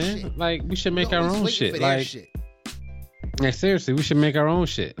own, man? Shit? Like, we should make our own shit. Like, seriously, we should make our own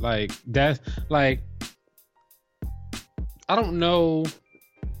shit. Like, that's like, I don't know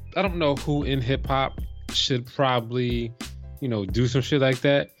who in hip hop should probably, you know, do some shit like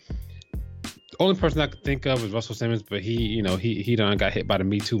that. The only person I could think of is Russell Simmons, but he done got hit by the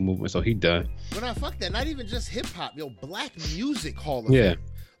Me Too movement, so he done. Well, now fuck that. Not even just hip hop, Black Music Hall of Fame.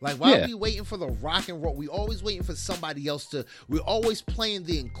 Like, why are we waiting for the Rock and Roll? We always waiting for somebody else to. We're always playing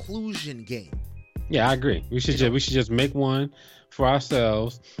the inclusion game. Yeah, I agree. We should just make one for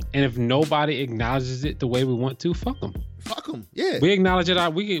ourselves, and if nobody acknowledges it the way we want to, fuck them. Fuck them. Yeah. We acknowledge it.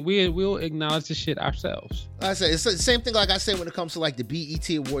 We'll acknowledge the shit ourselves. Like I said, it's the same thing. Like I say, when it comes to like the BET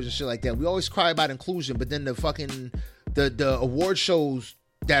awards and shit like that, we always cry about inclusion, but then the fucking the award shows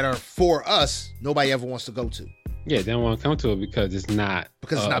that are for us, nobody ever wants to go to. Yeah, they don't want to come to it because it's not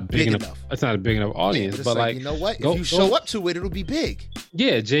big enough. It's not a big enough audience. Yeah, but like, you know what? If you show up to it, it'll be big.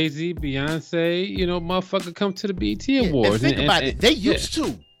 Yeah, Jay-Z, Beyonce, you know, motherfucker come to the BET Awards. And think about it. They used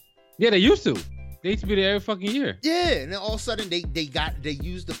to. Yeah, they used to. They used to be there every fucking year. Yeah, and then all of a sudden they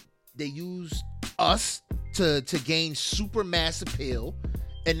used us to gain super mass appeal,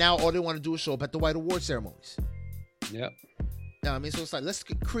 and now all they want to do is show up at the White Award ceremonies. Yep. You know what I mean? So it's like, let's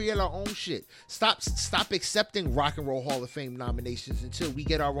create our own shit. Stop accepting Rock and Roll Hall of Fame nominations until we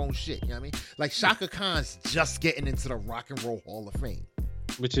get our own shit. You know what I mean? Like Shaka Khan's just getting into the Rock and Roll Hall of Fame.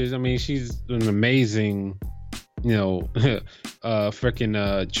 Which is, I mean, she's an amazing, you know, freaking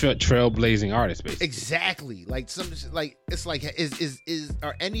trailblazing artist, basically. Exactly. Like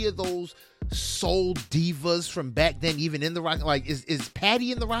are any of those soul divas from back then even in the rock? Like, is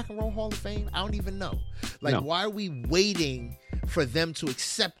Patty in the Rock and Roll Hall of Fame? I don't even know. Like, no. Why are we waiting for them to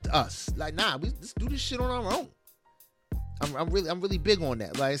accept us? Like, nah, let's do this shit on our own. I'm really big on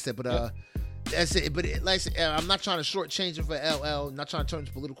that. Like I said, but that's it. But like I said, I'm not trying to shortchange it for LL. I'm not trying to turn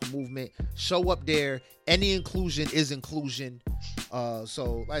this political movement. Show up there. Any inclusion is inclusion.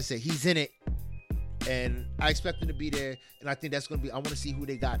 So like I said, he's in it, and I expect him to be there. And I think that's gonna be. I want to see who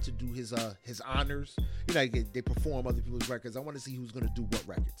they got to do his honors. You know, they perform other people's records. I want to see who's gonna do what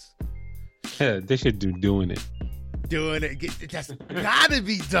records. Yeah, they should do doing it. That's gotta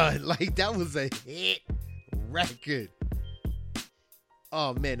be done. Like, that was a hit record.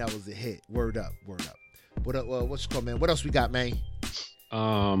 Oh man, that was a hit. Word up. What up? What's called, man? What else we got, man?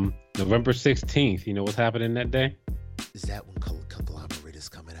 November 16th. You know what's happening that day? Is that when Conglomerate is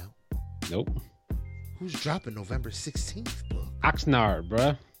coming out? Nope. Who's dropping November 16th, bro? Oxnard,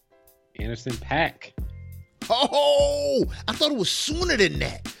 bruh. Anderson .Paak. Oh, I thought it was sooner than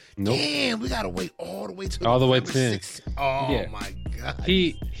that. Nope. Damn, we gotta wait all the way to November 10th. Oh yeah. My god.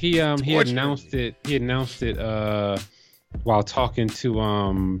 He announced it. He announced it while talking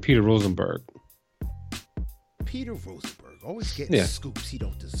to Peter Rosenberg. Peter Rosenberg always getting scoops he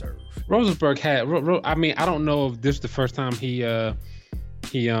don't deserve. Rosenberg had. I mean, I don't know if this is the first time he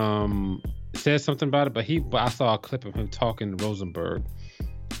said something about it, but I saw a clip of him talking to Rosenberg,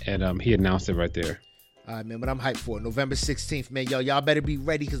 and he announced it right there. All right, man, but I'm hyped for it. November 16th, man. Y'all better be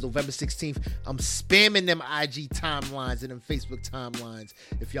ready because November 16th, I'm spamming them IG timelines and them Facebook timelines.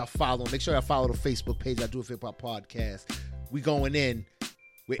 If y'all follow, make sure y'all follow the Facebook page. I Do It for Hip Hop Podcast. We going in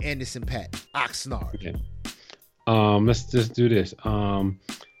with Anderson .Paak, Oxnard. Okay. Let's just do this.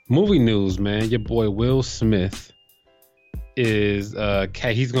 Movie news, man. Your boy Will Smith is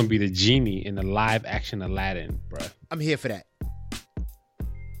he's gonna be the genie in the live action Aladdin, bro. I'm here for that.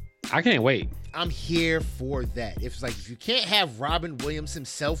 I can't wait. I'm here for that. If you can't have Robin Williams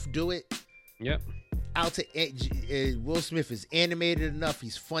himself do it, yep. Will Smith is animated enough.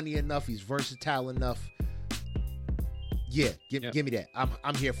 He's funny enough. He's versatile enough. Yeah, give me that.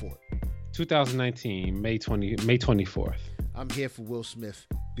 I'm here for it. 2019, May 24th. I'm here for Will Smith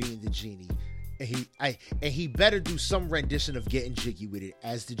being the genie, and he better do some rendition of Getting Jiggy with It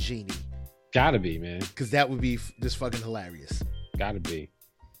as the genie. Gotta be, man. Because that would be just fucking hilarious. Gotta be.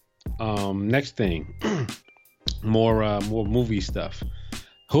 Next thing, more movie stuff.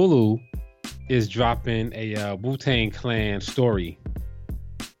 Hulu is dropping a Wu-Tang Clan story.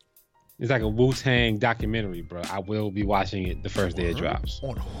 It's like a Wu-Tang documentary, bro. I will be watching it the first day it drops.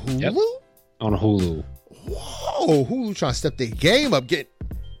 On Hulu? Yep. On Hulu. Whoa, Hulu trying to step their game up. Get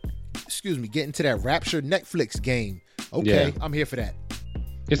into that Rapture Netflix game. Okay, yeah. I'm here for that.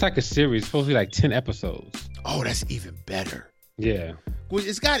 It's like a series. It's supposed to be like 10 episodes. Oh, that's even better. Yeah. Well,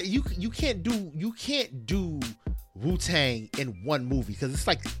 it's got you can't do Wu-Tang in one movie because it's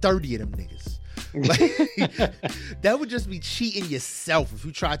like 30 of them niggas. Like, that would just be cheating yourself if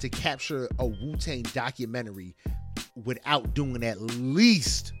you tried to capture a Wu-Tang documentary without doing at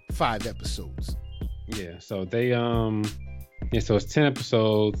least 5 episodes. Yeah, so they so it's 10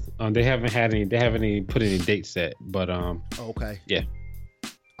 episodes. They haven't even put any dates set, but okay. Yeah.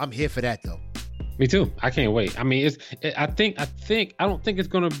 I'm here for that though. Me too. I can't wait. I mean, I don't think it's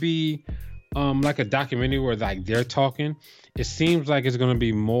gonna be like a documentary where like they're talking. It seems like it's gonna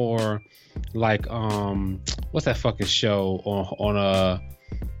be more like what's that fucking show on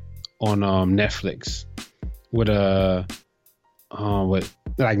Netflix with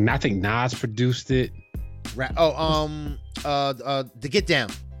like I think Nas produced it. The Get Down.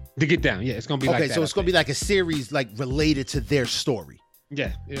 The Get Down. Yeah, it's gonna be like that. Okay, so it's gonna be like a series like related to their story.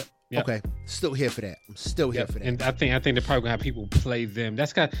 Yeah. Yeah. Yep. Okay, still here for that. I'm still here for that. And I think they're probably gonna have people play them.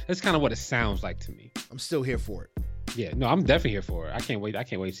 That's kind of what it sounds like to me. I'm still here for it. Yeah, no, I'm definitely here for it. I can't wait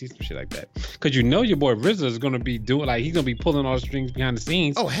to see some shit like that. Cause your boy RZA is gonna be doing he's gonna be pulling all the strings behind the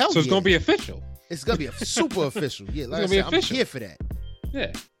scenes. Oh hell yeah! So it's gonna be official. It's gonna be super official. Yeah, like I'm here for that.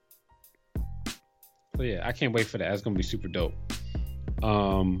 Yeah. So yeah, I can't wait for that. That's gonna be super dope.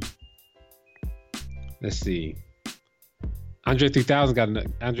 Let's see. Andre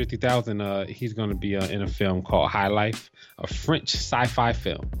 3000 he's going to be in a film called High Life, a French sci-fi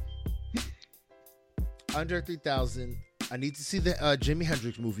film. Andre 3000, I need to see the Jimi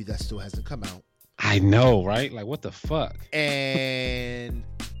Hendrix movie that still hasn't come out. I know, right? Like, what the fuck? And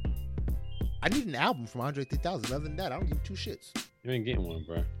I need an album from Andre 3000. Other than that, I don't give 2 shits. You ain't getting one,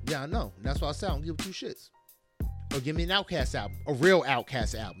 bro. Yeah, I know. And that's why I said I don't give 2 shits. Or give me an Outkast album. A real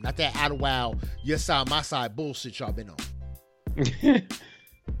Outkast album. Not that out of wow, your side, my side bullshit y'all been on.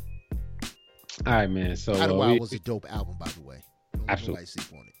 All right, man. So Out of Wild was a dope album, by the way. Absolutely.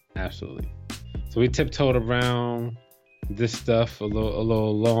 Sleep on it. Absolutely. So we tiptoed around this stuff a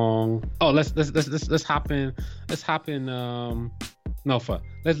little long. Oh, let's hop in. Let's hop in. No, fuck.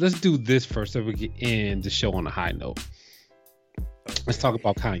 Let's do this first so we can end the show on a high note. Let's talk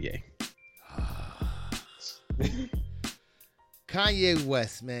about Kanye. Kanye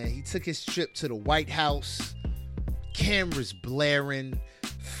West, man. He took his trip to the White House. Cameras blaring,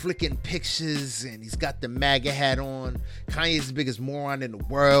 flicking pictures, and he's got the MAGA hat on. Kanye's the biggest moron in the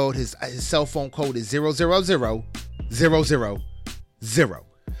world. His cell phone code is 000 000. You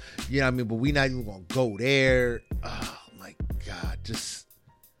know what I mean? But we not even gonna go there. Oh my God, just.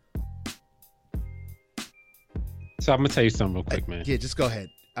 So I'm gonna tell you something real quick, man. Yeah, just go ahead.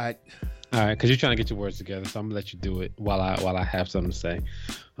 All right, because you're trying to get your words together, so I'm gonna let you do it while I have something to say.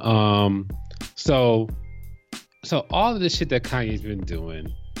 So all of this shit that Kanye's been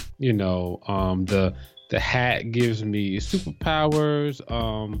doing, the hat gives me superpowers.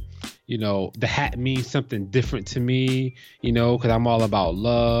 The hat means something different to me, because I'm all about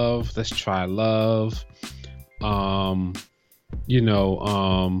love. Let's try love.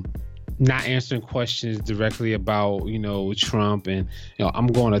 Not answering questions directly about, Trump, and I'm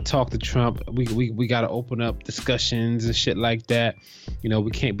going to talk to Trump. We got to open up discussions and shit like that.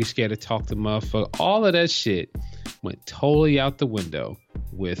 We can't be scared to talk to motherfucker. All of that shit went totally out the window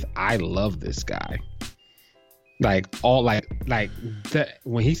with I love this guy. Like all like that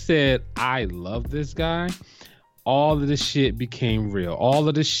when he said I love this guy, all of this shit became real. All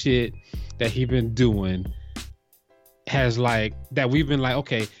of the shit that he been doing has like that we've been like,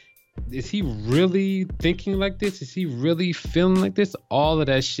 okay, is he really thinking like this? Is he really feeling like this? All of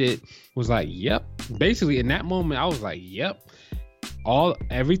that shit was like, yep. Basically in that moment I was like, yep.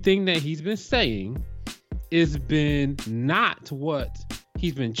 Everything that he's been saying has been not what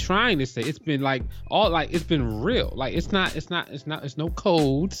he's been trying to say. It's been like it's been real. Like it's no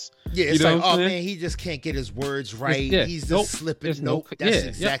codes. Yeah, it's like, oh man, he just can't get his words right. He's just slipping. Nope. That's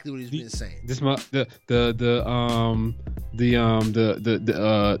exactly what he's been saying. This the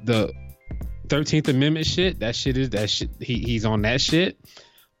 13th Amendment shit. That shit is that shit. He's on that shit.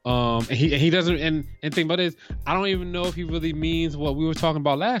 And he doesn't and think about it is I don't even know if he really means what we were talking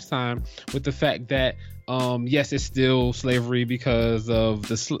about last time with the fact that yes, it's still slavery because of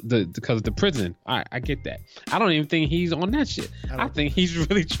the prison. All right, I get that. I don't even think he's on that shit. I think he's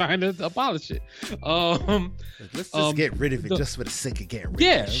really trying to abolish it. Let's just get rid of it just for the sake of getting rid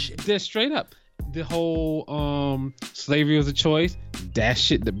of that shit. Yeah, straight up. The whole slavery was a choice. That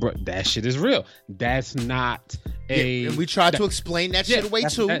shit is real. That's not and we tried to explain that shit away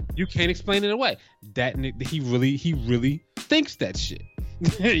too. You can't explain it away. That he really thinks that shit.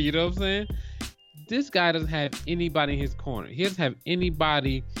 You know what I'm saying? This guy doesn't have anybody in his corner. He doesn't have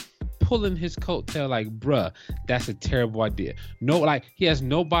anybody pulling his coattail like, bruh, that's a terrible idea. No, like he has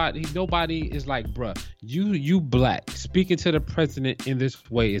nobody is like, bruh, you black speaking to the president in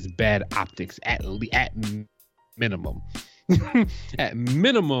this way is bad optics at minimum. At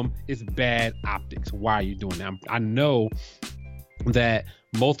minimum, it's bad optics. Why are you doing that? I know that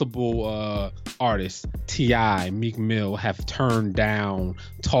multiple artists, T.I., Meek Mill, have turned down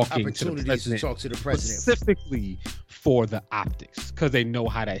talking to the president, to talk to the president specifically for the optics because they know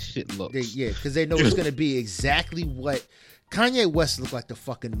how that shit looks. Because they know it's going to be exactly what Kanye West looked like, the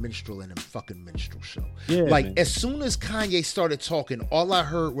fucking minstrel in a fucking minstrel show. Yeah, like, man. As soon as Kanye started talking, all I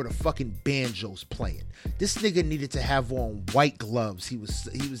heard were the fucking banjos playing. This nigga needed to have on white gloves. He was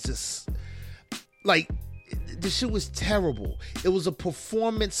just like, the shit was terrible. It was a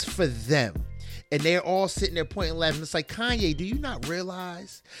performance for them. And they're all sitting there pointing, laughing. It's like, Kanye, do you not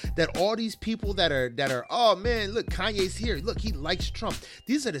realize that all these people that are, oh man, look, Kanye's here. Look, he likes Trump.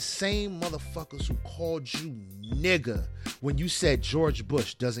 These are the same motherfuckers who called you nigga when you said George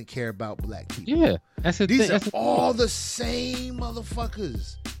Bush doesn't care about black people. Yeah, that's the thing. These are all the same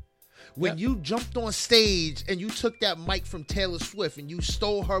motherfuckers. When you jumped on stage and you took that mic from Taylor Swift and you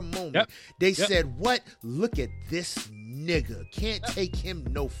stole her moment, they said, what? Look at this nigga. Can't take him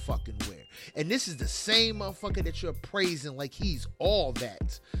no fucking where. And this is the same motherfucker that you're praising like he's all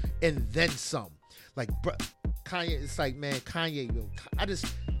that and then some. Like, bro, Kanye, it's like, man, Kanye, I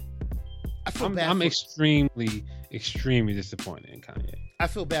feel bad. I'm extremely disappointed in Kanye. I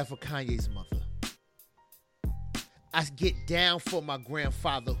feel bad for Kanye's mother. I get down for my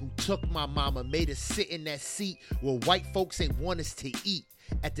grandfather who took my mama, made us sit in that seat where white folks ain't want us to eat.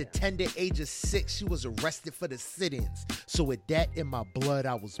 At the tender age of 6, she was arrested for the sit-ins. So with that in my blood,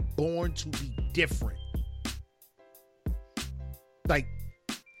 I was born to be different. Like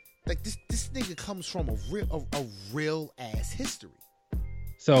this nigga comes from a real ass history.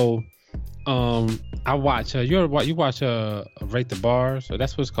 So, I watch. You watch Rate the Bars. So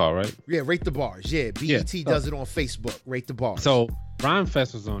that's what it's called, right? Yeah, Rate the Bars. Yeah, BET does it on Facebook. Rate the Bars. So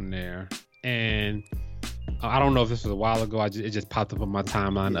Rhymefest was on there, and I don't know if this was a while ago. It just popped up on my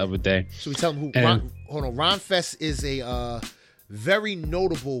timeline the other day. So we tell them who? Hold on. Rhymefest is a very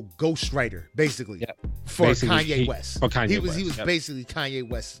notable ghostwriter, basically, for Kanye West. For Kanye West. He was basically Kanye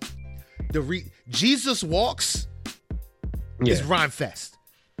West. Jesus Walks is Rhymefest.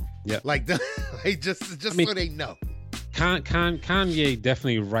 Yeah, just so they know. Kanye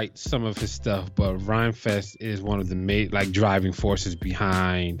definitely writes some of his stuff, but Rhymefest is one of the driving forces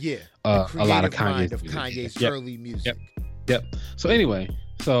behind a lot of Kanye's early music. Yep. So anyway,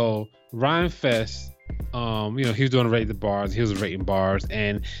 Rhymefest, he was doing Rate the Bars. He was rating bars,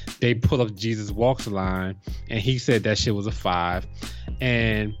 and they pull up Jesus Walks line, and he said that shit was a 5.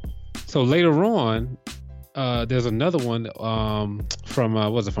 And so later on, there's another one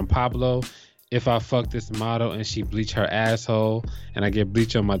from Pablo. If I fuck this model and she bleach her asshole and I get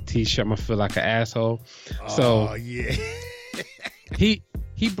bleach on my t-shirt, I'm gonna feel like an asshole. Oh yeah. he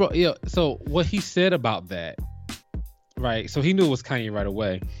brought so what he said about that, right? So he knew it was Kanye right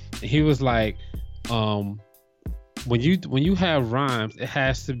away. And he was like, when you have rhymes, it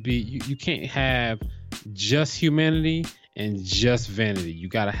has to be you can't have just humanity and just vanity. You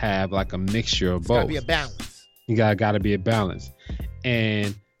gotta have like a mixture of both. Gotta be a balance. You gotta be a balance.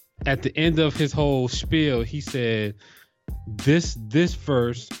 And at the end of his whole spiel, he said, "This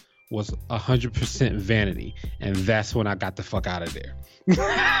verse was 100% vanity, and that's when I got the fuck out of there."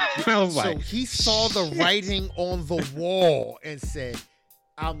 I was so he saw the writing on the wall and said,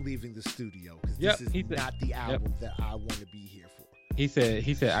 "I'm leaving the studio because this is not the album that I want to be here for." He said,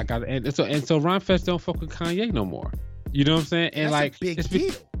 "I got it." And so Ron Fest don't fuck with Kanye no more. You know what I'm saying? And that's a big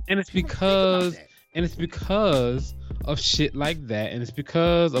deal. And it's because of shit like that, and it's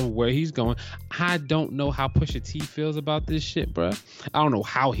because of where he's going. I don't know how Pusha T feels about this shit, bruh. I don't know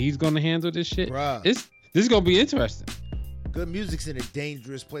how he's gonna handle this shit. Bruh. This is gonna be interesting. Good music's in a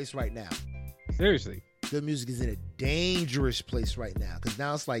dangerous place right now. Seriously. Good music is in a dangerous place right now. Because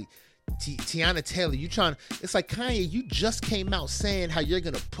now it's like Teyana Taylor, it's like Kanye, you just came out saying how you're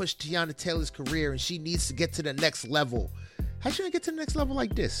going to push Teyana Taylor's career and she needs to get to the next level. How's she going to get to the next level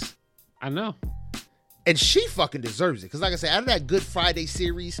like this? I know. And she fucking deserves it. Because like I said, out of that Good Friday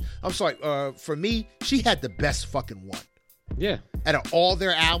series, I'm sorry, for me, she had the best fucking one. Yeah. Out of all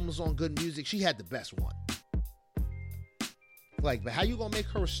their albums on Good Music, she had the best one. Like, but how you gonna make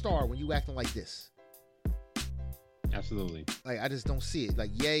her a star when you acting like this? Absolutely. Like, I just don't see it.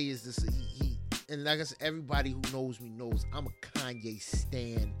 Like, Ye is this, he and like I said, everybody who knows me knows I'm a Kanye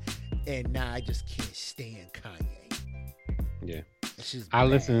stan, and now I just can't stand Kanye. Yeah. It's just I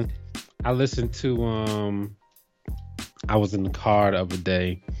bad. listened to I was in the car the other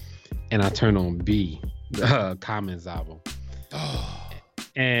day, and I turned on B, the Commons album. Oh.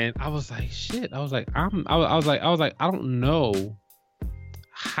 And I was like, shit. I was like, I was like, I don't know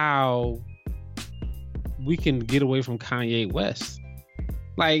how we can get away from Kanye West.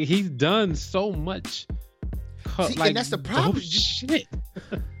 Like, he's done so much. And that's the problem. Shit.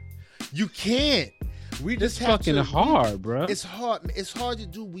 You can't. We just it's fucking hard, bro. It's hard. It's hard to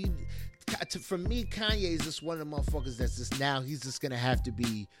do. For me, Kanye is just one of the motherfuckers that's just now. He's just gonna have to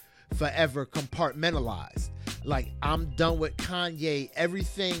be forever compartmentalized. Like, I'm done with Kanye.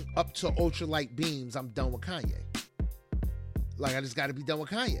 Everything up to Ultralight Beams, I'm done with Kanye. Like, I just got to be done with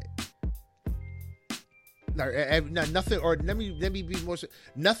Kanye. No, nothing. Or let me be more.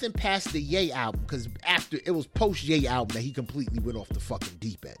 Nothing past the Ye album, because after it was post Ye album that he completely went off the fucking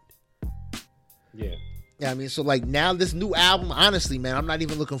deep end. Yeah. Yeah, I mean, so like now this new album, honestly, man, I'm not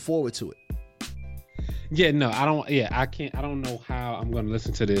even looking forward to it. Yeah, no, I don't. Yeah, I can't. I don't know how I'm going to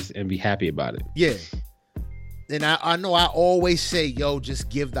listen to this and be happy about it. Yeah. And I know I always say, yo, just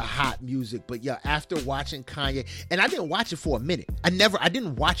give the hot music. But yeah, after watching Kanye, and I didn't watch it for a minute. I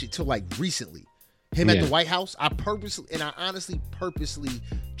didn't watch it till like recently. Him at the White House, I honestly purposely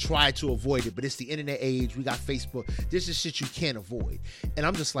tried to avoid it. But it's the internet age. We got Facebook. This is shit you can't avoid. And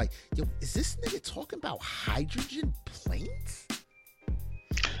I'm just like, yo, is this nigga talking about hydrogen planes?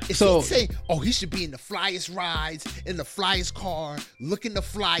 Is he saying, oh, he should be in the flyest rides, in the flyest car, looking the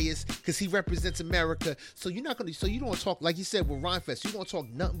flyest, because he represents America. So you don't want to talk, like you said with Ron Fest, you don't want to talk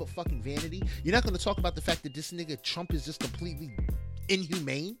nothing but fucking vanity. You're not going to talk about the fact that this nigga Trump is just completely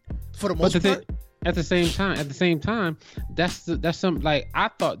inhumane for the most part. At the same time, that's some, like, I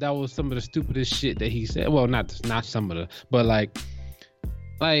thought that was some of the stupidest shit that he said. Well, not some of the, but like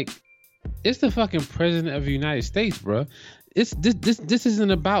it's the fucking president of the United States, bro. This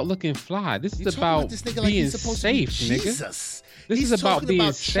isn't about looking fly. This is about this nigga being like safe, nigga. This is about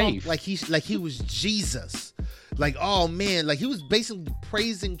being safe. Trump like he was Jesus. Like, oh man, like he was basically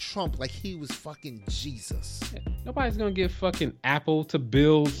praising Trump like he was fucking Jesus. Nobody's gonna get fucking Apple to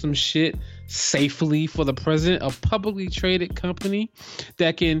build some shit safely for the president, a publicly traded company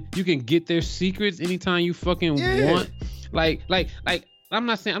that you can get their secrets anytime you fucking want. Like I'm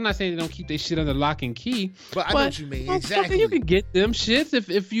not saying they don't keep their shit under lock and key. But I know what you mean. Exactly. You can get them shits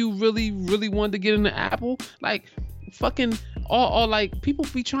if you really, really wanted to get into Apple. Like, fucking all like people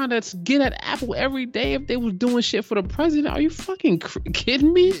be trying to get at Apple every day if they was doing shit for the president. Are you fucking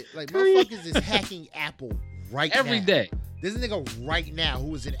kidding me? Yeah, like, motherfuckers is hacking Apple every day. There's a nigga right now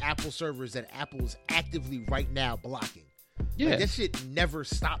who is in Apple servers that Apple is actively right now blocking. Yeah, like, that shit never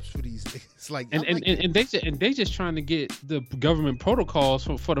stops for these niggas. Like, and they just trying to get the government protocols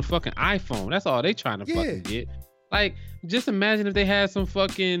for the fucking iPhone. That's all they trying to fucking get. Like, just imagine if they had some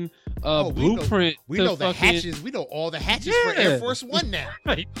fucking blueprint. We know the hatches. We know all the hatches for Air Force One now.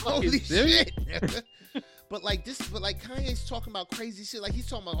 Holy shit. But Kanye's talking about crazy shit. Like, he's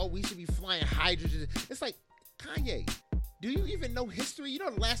talking about, oh, we should be flying hydrogen. It's like, Kanye, do you even know history? You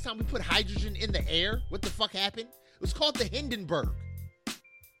know the last time we put hydrogen in the air? What the fuck happened? It was called the Hindenburg.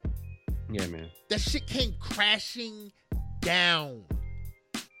 Yeah, man. That shit came crashing down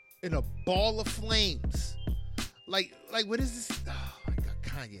in a ball of flames. Like what is this? Oh my God,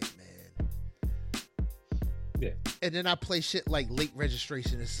 Kanye, man. Yeah. And then I play shit like Late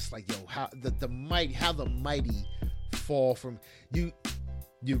Registration. It's just like, yo, how the mighty fall from you.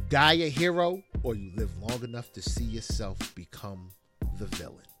 You die a hero, or you live long enough to see yourself become the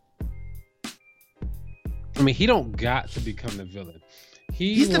villain. I mean, he don't got to become the villain.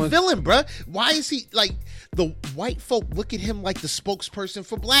 He's the villain, bruh. Why is he like the white folk look at him like the spokesperson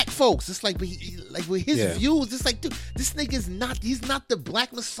for black folks? It's like, but like with his views, it's like, dude, this nigga's not. He's not the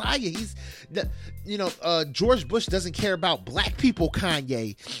black messiah. He's the, George Bush doesn't care about black people.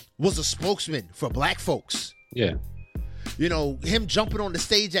 Kanye was a spokesman for black folks. Yeah. Him jumping on the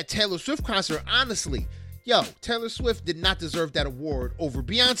stage at Taylor Swift concert. Honestly, Taylor Swift did not deserve that award over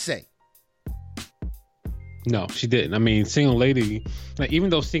Beyonce. No, she didn't. I mean, Single Lady, like, even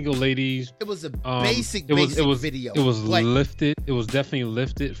though Single Ladies, it was a basic video. It was lifted. It was definitely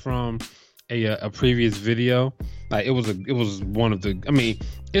lifted from a previous video. Like, it was one of the. I mean,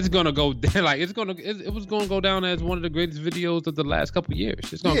 it's gonna go down. Like, it was gonna go down as one of the greatest videos of the last couple of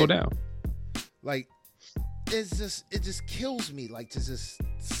years. It's gonna go down. Like, it just kills me. Like, to just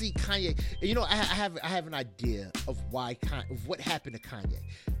see Kanye. I have an idea of what happened to Kanye.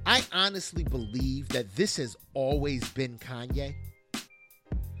 I honestly believe that this has always been Kanye.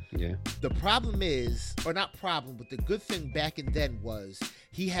 Yeah. The problem is, or not problem, but the good thing back in then was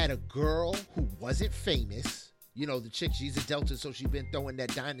he had a girl who wasn't famous. The chick, she's a Delta, so she's been throwing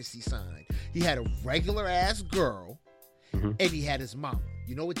that dynasty sign. He had a regular ass girl, and he had his mama.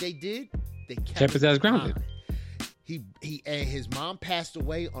 You know what they did? They kept his ass grounded. He and his mom passed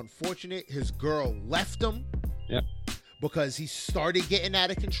away. Unfortunate. His girl left him. Yep. Because he started getting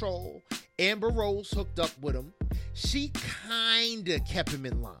out of control. Amber Rose hooked up with him. She kind of kept him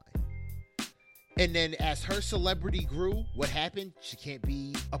in line. And then as her celebrity grew, what happened? She can't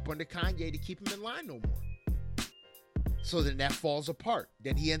be up under Kanye to keep him in line no more. So then that falls apart.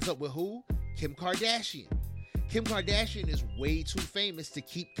 Then he ends up with who? Kim Kardashian. Kim Kardashian is way too famous to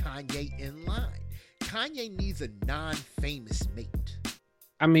keep Kanye in line. Kanye needs a non-famous mate.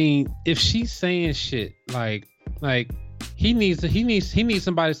 I mean, if she's saying shit like he needs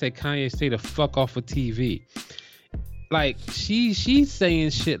somebody to say, Kanye, stay the fuck off of TV. Like, she's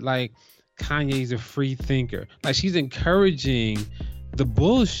saying shit like Kanye's a free thinker. Like, she's encouraging the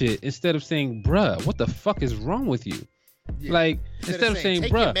bullshit instead of saying, bruh, what the fuck is wrong with you? Yeah. Like, instead of saying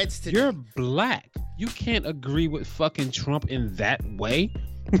bruh, you're black. You can't agree with fucking Trump in that way.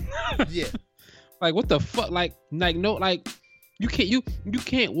 Yeah. Like, what the fuck? Like no, like, you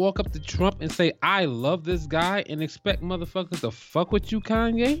can't walk up to Trump and say, I love this guy, and expect motherfuckers to fuck with you,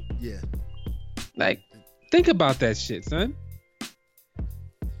 Kanye. Yeah. Like, think about that shit, son.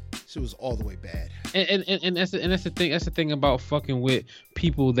 Shit was all the way bad. And that's the thing. That's the thing about fucking with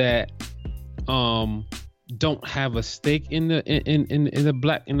people that don't have a stake in the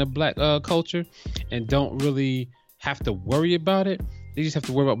black culture, and don't really have to worry about it. They just have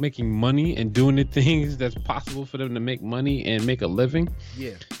to worry about making money and doing the things that's possible for them to make money and make a living.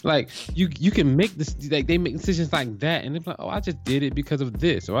 Yeah. Like, you can make this, like, they make decisions like that, and they're like, oh, I just did it because of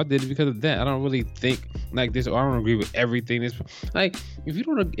this, or I did it because of that. I don't really think like this, or I don't agree with everything. This, like,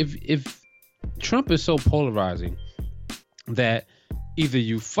 if Trump is so polarizing that either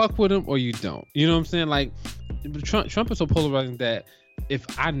you fuck with him or you don't. You know what I'm saying? Like, Trump is so polarizing that if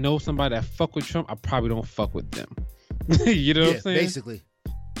I know somebody that fuck with Trump, I probably don't fuck with them. You know what I'm saying? Basically.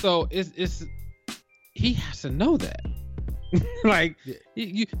 So it's he has to know that. Like,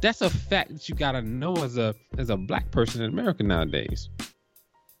 you that's a fact that you gotta know as a black person in America nowadays.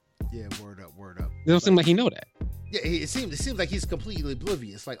 Yeah, word up. It don't seem like he know that. Yeah, it seems like he's completely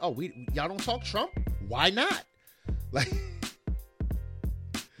oblivious. Like, oh, y'all don't talk Trump? Why not? Like,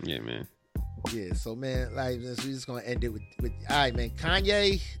 yeah, man. Yeah, so man, like, we're just gonna end it with all right, man.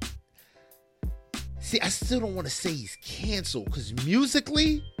 Kanye. See, I still don't want to say he's canceled because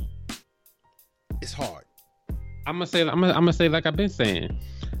musically, it's hard. I'm gonna say like I've been saying,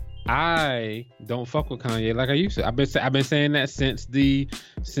 I don't fuck with Kanye like I used to. I've been saying that since he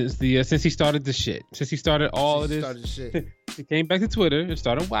started the shit. Since he started all of this, he came back to Twitter and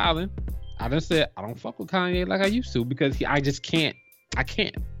started wilding. I done said I don't fuck with Kanye like I used to because I just can't. I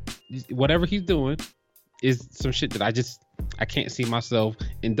can't. Whatever he's doing is some shit that I can't see myself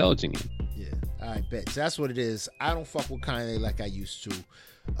indulging in. Yeah, I bet. So that's what it is. I don't fuck with Kanye like I used to.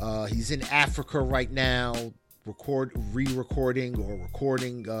 He's in Africa right now, re-recording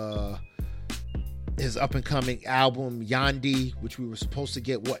his up and coming album Yandhi, which we were supposed to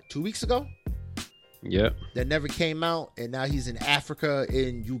get 2 weeks ago. Yep. That never came out, and now he's in Africa,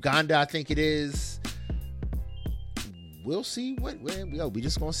 in Uganda, I think it is. We'll see we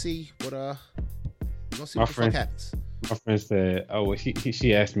just gonna see what the fuck happens. my friend said, "Oh,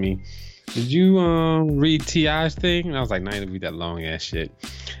 she asked me, did you read T.I.'s thing?" And I was like, "Nah, I didn't read that long ass shit."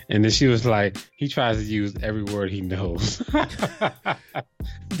 And then she was like, "He tries to use every word he knows." That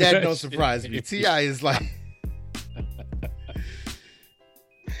don't surprise me. T.I. is like.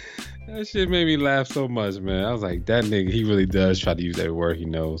 That shit made me laugh so much, man. I was like, that nigga, he really does try to use every word he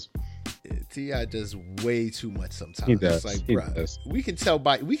knows. T.I. does way too much sometimes. He does. It's like, bro, we can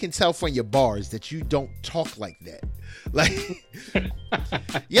tell from your bars that you don't talk like that. Like,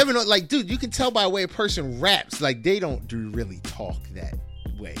 you ever know? Like, dude, you can tell by the way a person raps. Like, they don't really talk that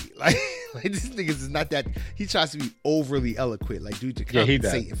way. Like this nigga is not that. He tries to be overly eloquent. Like, dude, to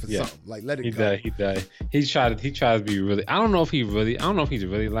compensate for something. Like, let it go. He does. He tries to be really. I don't know if he's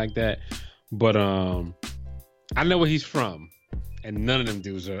really like that. But I know where he's from. And none of them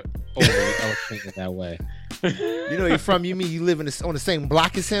dudes are overly eloquent in that way. You know where you're from? You mean you live on the same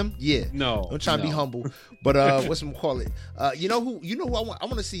block as him? Yeah. No. I'm trying to be humble. But what's I'm call it? You know who I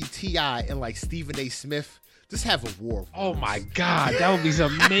want to see T.I. and like Stephen A. Smith just have a war. Oh my God, that would be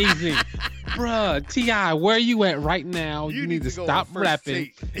amazing. Bruh, T.I., where are you at right now? You need to stop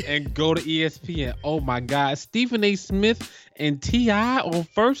rapping and go to ESPN. Oh my God, Stephen A. Smith and T.I. on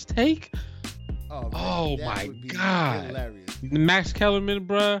First Take? Oh my God. Hilarious. Max Kellerman,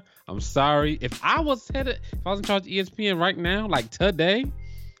 bruh, I'm sorry. If I was in charge of ESPN right now, like today,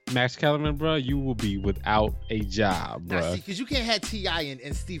 Max Kellerman, bruh, you will be without a job, bruh. Because you can't have T.I.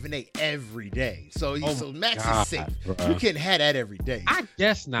 and Stephen A. every day. So Max is safe. Bruh. You can't have that every day. I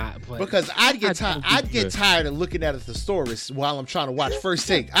guess not. But because I'd get tired of looking at a thesaurus while I'm trying to watch First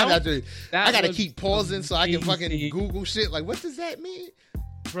Take. I got to keep pausing so I can fucking Google shit. Like, what does that mean?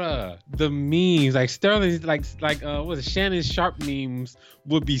 Bruh, the memes like Sterling, like what is it, Shannon Sharp memes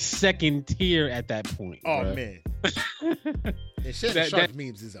would be second tier at that point. Oh man, and Shannon Sharp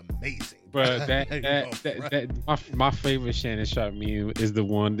memes is amazing, bruh. My favorite Shannon Sharp meme is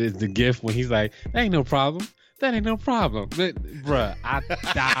the GIF when he's like, "That ain't no problem. That ain't no problem." But, bruh, I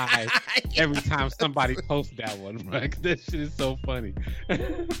die every time somebody posts that one, bruh. 'Cause that shit is so funny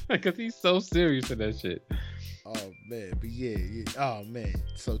because he's so serious in that shit. Oh man, but yeah. Oh man.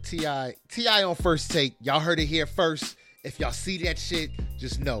 So T.I. on First Take. Y'all heard it here first. If y'all see that shit,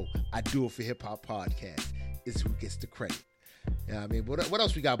 just know I do it for Hip Hop Podcast. Is who gets the credit. You know what I mean? What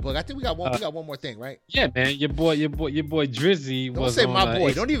else we got, Bug? I think we got one more thing, right? Yeah, man. Your boy Drizzy. Don't say my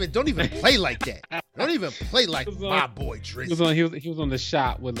boy. Don't even play like that. Don't even play like my boy Drizzy. He was on The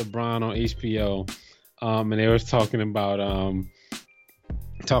Shot with LeBron on HBO, and they was talking about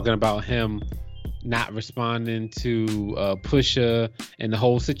him not responding to Pusha and the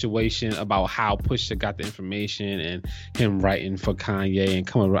whole situation about how Pusha got the information and him writing for Kanye and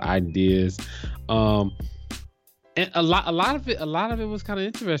coming up with ideas. And a lot of it was kind of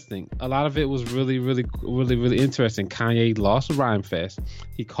interesting. A lot of it was really, really, really, really interesting. Kanye lost Rhyme Fest.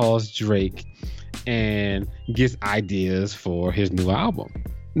 He calls Drake and gets ideas for his new album.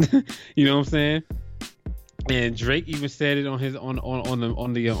 You know what I'm saying? And Drake even said it on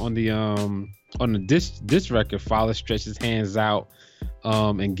the diss record. Father stretch his hands out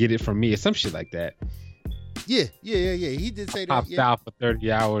and get it from me or some shit like that. Yeah. He did say that. Popped out for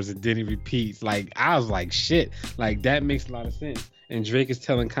 30 hours and then he repeats. Like, I was like, shit. Like, that makes a lot of sense. And Drake is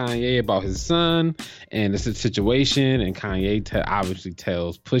telling Kanye about his son and it's a situation. And Kanye obviously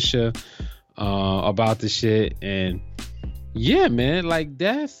tells Pusha about the shit. And yeah, man, like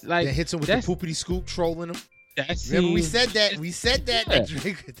that's like that hits him with the poopity scoop trolling him. Remember we said that. Yeah.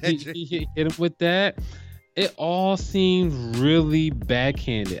 He hit him with that. It all seemed really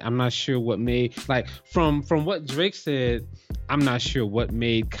backhanded. I'm not sure what made, like, from what Drake said, I'm not sure what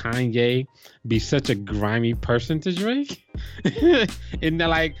made Kanye be such a grimy person to Drake. And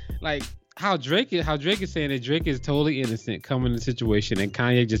like how Drake is saying that Drake is totally innocent coming in the situation, and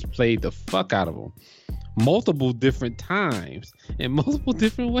Kanye just played the fuck out of him multiple different times in multiple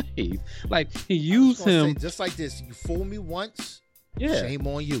different ways. Like, he used him just like this. You fool me once, yeah, shame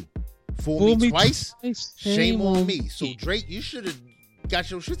on you. Fool me twice, shame on me. So Drake, you should have got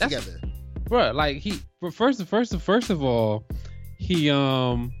your shit together, bro. Like, first of all, he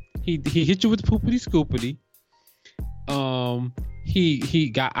hit you with the poopity scoopity. He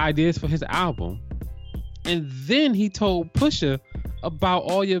got ideas for his album, and then he told Pusha about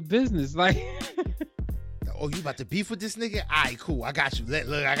all your business. Like, oh, you about to beef with this nigga? All right, cool. I got you.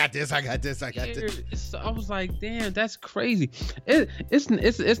 Look, I got this. So I was like, damn, that's crazy.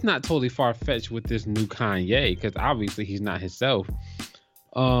 It's not totally far fetched with this new Kanye, because obviously he's not himself.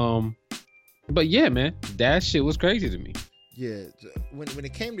 But yeah, man, that shit was crazy to me. Yeah, when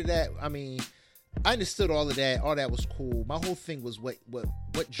it came to that, I mean, I understood all of that. All that was cool. My whole thing was what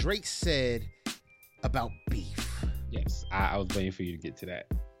Drake said about beef. Yes, I was waiting for you to get to that.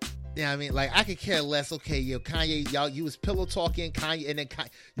 Yeah, I mean, like, I could care less. Okay, yo, Kanye, y'all, you was pillow talking Kanye, and then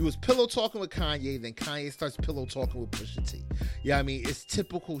you was pillow talking with Kanye, then Kanye starts pillow talking with Pusha T. Yeah, I mean, it's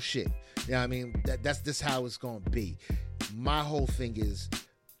typical shit. Yeah, I mean, that's just how it's gonna be. My whole thing is,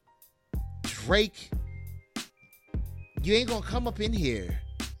 Drake, you ain't gonna come up in here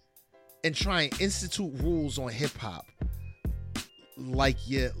and try and institute rules on hip hop like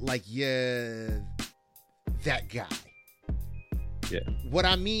you're that guy. Yeah. What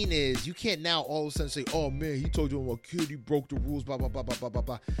I mean is, you can't now all of a sudden say, "Oh man, he told you I'm a kid, he broke the rules, blah blah blah blah blah blah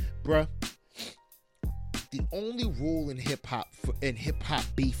blah." Bruh, the only rule in hip hop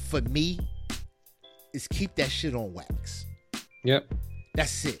beef for me is keep that shit on wax. Yep.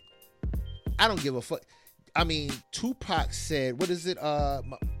 That's it. I don't give a fuck. I mean, Tupac said, "What is it?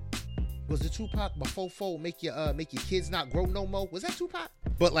 Was it Tupac? My fofo make your kids not grow no more." Was that Tupac?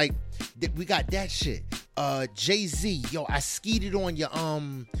 But like, we got that shit. Jay-Z, yo, I skeeted on your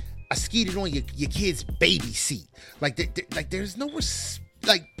kid's baby seat. Like, there's no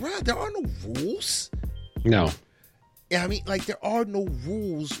bruh, there are no rules. No. Yeah, I mean, like, there are no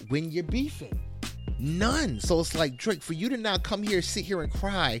rules when you're beefing. None. So it's like, Drake, for you to now come here, sit here and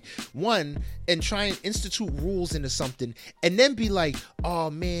cry, one, and try and institute rules into something, and then be like,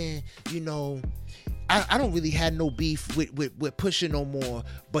 "Oh man, you know, I don't really have no beef with Pusha no more,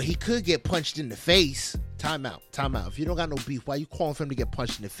 but he could get punched in the face." Time out. If you don't got no beef, why you calling for him to get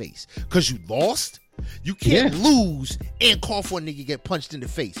punched in the face? Because you lost? You can't lose and call for a nigga to get punched in the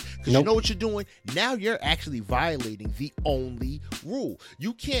face. Because you know what you're doing? Now you're actually violating the only rule.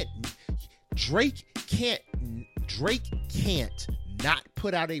 You can't... Drake can't not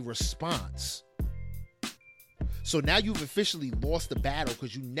put out a response. So now you've officially lost the battle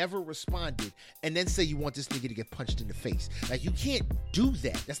because you never responded, and then say you want this nigga to get punched in the face. Like, you can't do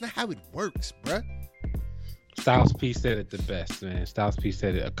that. That's not how it works, bruh. Styles P said it the best, man. Styles P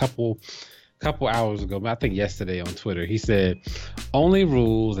said it a couple hours ago, I think yesterday on Twitter. He said, "Only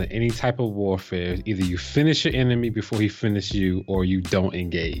rules in any type of warfare is either you finish your enemy before he finishes you, or you don't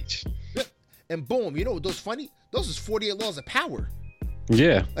engage." Yep. And boom, you know what? Those is 48 laws of power.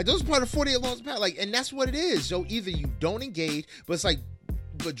 Yeah. Like, those are part of 48 laws of power. Like, and that's what it is. So either you don't engage, but it's like,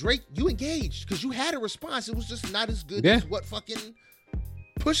 but Drake, you engaged because you had a response. It was just not as good as what fucking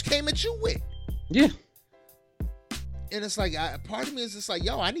Push came at you with. Yeah. And it's like, part of me is just like,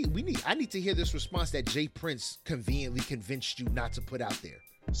 yo, I need to hear this response that Jay Prince conveniently convinced you not to put out there.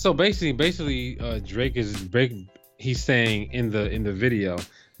 So basically, Drake he's saying in the video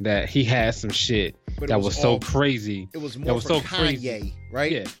that he had some shit that was so crazy. It was more for Kanye,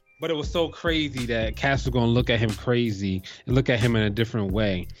 right? Yeah. But it was so crazy that Cass was gonna look at him crazy and look at him in a different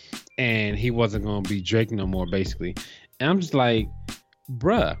way, and he wasn't gonna be Drake no more, basically. And I'm just like,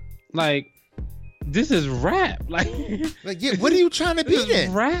 bruh, like, this is rap. Like yeah, what are you trying to be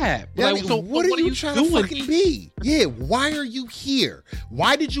then? Rap. Yeah, like, I mean, so what are you trying to fucking be? Yeah, why are you here?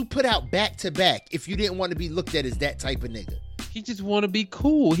 Why did you put out back to back if you didn't want to be looked at as that type of nigga? He just want to be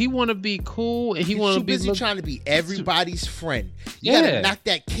cool. He want to be cool, and he want to be busy trying to be everybody's friend. You gotta knock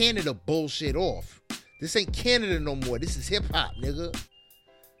that Canada bullshit off. This ain't Canada no more. This is hip hop, nigga.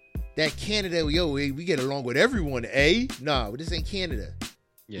 That Canada, yo, we get along with everyone, eh? Nah, this ain't Canada.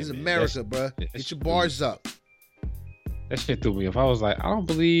 Yeah, this is America, bruh. Get your bars up. That shit threw me off. I was like, I don't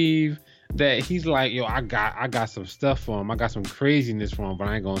believe that he's like, yo, I got some stuff for him. I got some craziness for him, but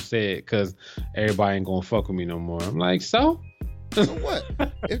I ain't gonna say it because everybody ain't gonna fuck with me no more. I'm like, so what?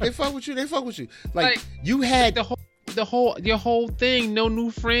 If they fuck with you, they fuck with you. Like you had your whole thing, no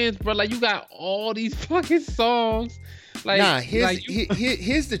new friends, bro. Like, you got all these fucking songs. Like, nah,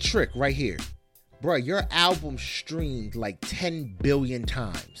 here's the trick right here. Bro, your album streamed like 10 billion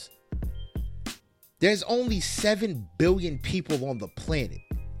times. There's only 7 billion people on the planet.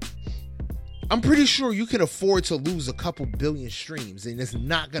 I'm pretty sure you can afford to lose a couple billion streams and it's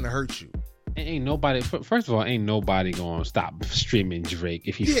not gonna hurt you. Ain't nobody, first of all, ain't nobody gonna stop streaming Drake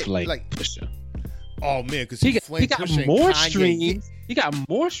if he Pusha. Oh man, because he got more streams. He got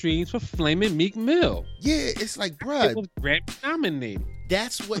more streams for flaming Meek Mill. Yeah, it's like, bruh, it was Grammy nominated.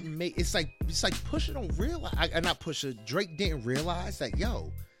 That's what made it's like Pusha don't realize. Not Pusha. Drake didn't realize that,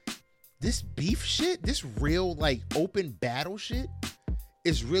 yo, this beef shit, this real like open battle shit,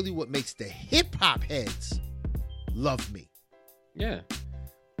 is really what makes the hip hop heads love me. Yeah.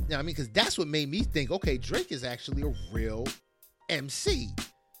 Yeah, I mean, because that's what made me think, okay, Drake is actually a real MC.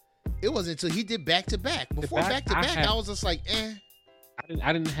 It wasn't until he did back to back. Before back to back, I was just like, eh.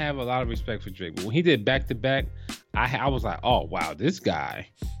 I didn't have a lot of respect for Drake, but when he did back to back, I was like, oh wow, this guy,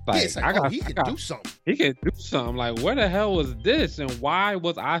 like, he can do something. He can do something. Like, where the hell was this, and why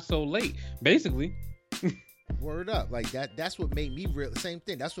was I so late? Basically. Word up. Like that's what made me same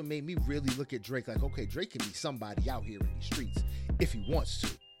thing. That's what made me really look at Drake like, okay, Drake can be somebody out here in these streets if he wants to.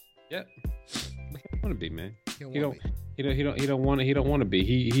 Yep. But he don't want to be, man. He don't want to be.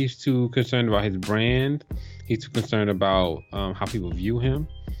 He's too concerned about his brand. He's too concerned about how people view him.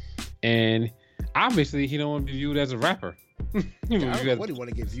 And obviously he don't want to be viewed as a rapper. I don't know what he want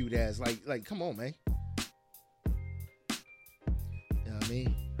to get viewed as. Like come on, man. You know what I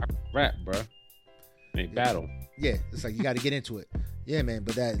mean? Rap, bro. Make battle. Yeah, it's like you got to get into it. Yeah, man.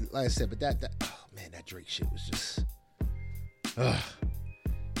 But that, like I said, that oh man, that Drake shit was just.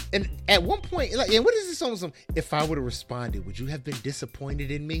 And at one point, like, and what is this song? If I would have responded, would you have been disappointed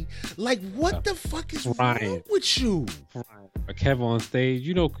in me? Like, what the fuck is wrong with you? Kev on stage,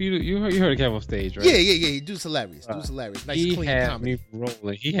 you heard of Kev on stage, right? Yeah. Dude's hilarious. Nice, he clean had comedy. Me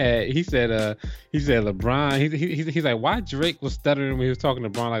rolling. He said LeBron. He's like, why Drake was stuttering when he was talking to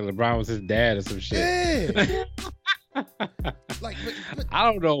LeBron like LeBron was his dad or some shit. Yeah. Like, but I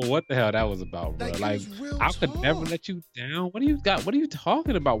don't know what the hell that was about, bro. Like I could never let you down. What do you got? What are you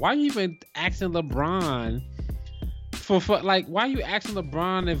talking about? Why are you even asking LeBron for like? Why are you asking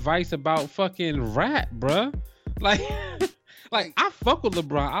LeBron advice about fucking rap, bro? Like I fuck with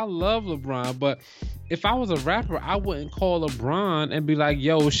LeBron. I love LeBron, but if I was a rapper, I wouldn't call LeBron and be like,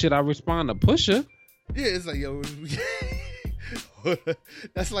 "Yo, should I respond to Pusha?" Yeah, it's like, yo.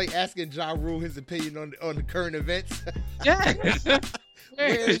 That's like asking Ja Rule his opinion on the current events. Yes.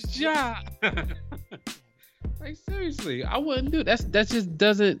 Where's Ja? Like seriously, I wouldn't do that. That just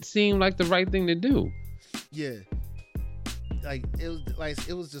doesn't seem like the right thing to do. Yeah.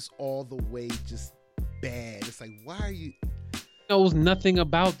 It was just all the way just bad. It's like, why are you knows nothing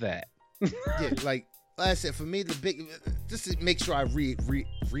about that. Yeah, like I said, for me, the big, just to make sure I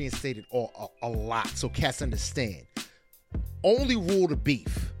reinstated a lot so cats understand. Only rule to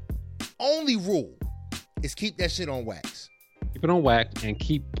beef. Only rule is keep that shit on wax. Keep it on wax and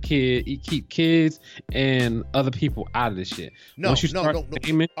keep kids and other people out of this shit. No.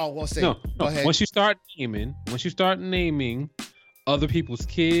 Naming, I won't say. Go ahead. Once you start naming other people's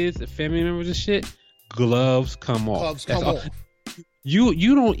kids, family members and shit, gloves come off. Gloves come off.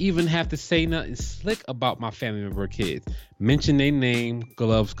 You don't even have to say nothing slick about my family member or kids. Mention their name,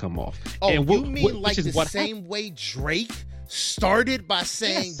 gloves come off. Oh, and you mean like the same way Drake started by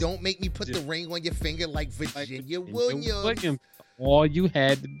saying, yes, "Don't make me put the ring on your finger like Virginia Williams." All you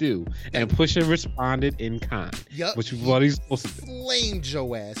had to do, and Pusha responded in kind. Yep, which is what he's supposed to do. Flamed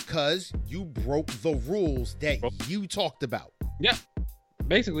your ass because you broke the rules that you talked about. Yep,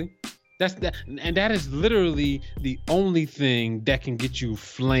 basically. That's that, and that is literally the only thing that can get you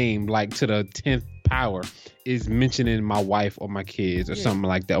flamed like to the 10th power is mentioning my wife or my kids or something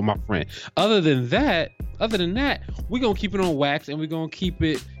like that, or my friend. Other than that, we're gonna keep it on wax and we're gonna keep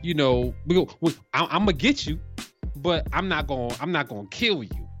it. You know, I'm gonna get you, but I'm not gonna kill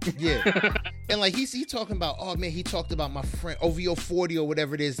you. Yeah. And like he talking about, oh man, he talked about my friend OVO 40 or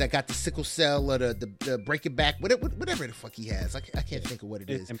whatever it is that got the sickle cell or the break it back, whatever the fuck he has. I can't think of what it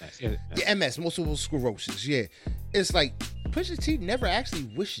is. MS. Yeah, MS, multiple sclerosis. Yeah. It's like Pusha T never actually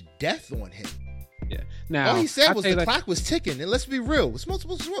wished death on him. Yeah. Now all he said was the clock was ticking, and let's be real, it's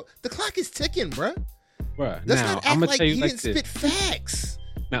multiple sclerosis. The clock is ticking, bruh. Let's not act like he didn't spit facts.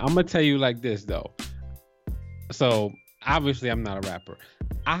 Now I'm gonna tell you like this though. So obviously I'm not a rapper.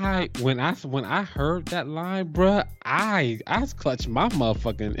 When I heard that line, bruh, I clutched my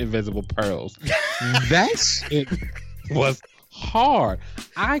motherfucking invisible pearls. That shit was hard.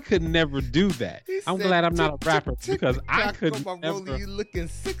 I could never do that. I'm glad I'm not a rapper because I could never. You looking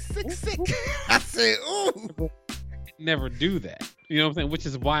sick. I said, ooh. Never do that. You know what I'm saying? Which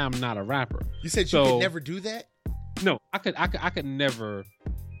is why I'm not a rapper. You said you could never do that? No, I could never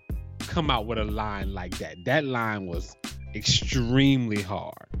come out with a line like that. That line was extremely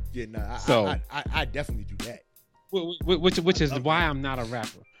hard. Yeah, no, I definitely do that. Which is why I'm not a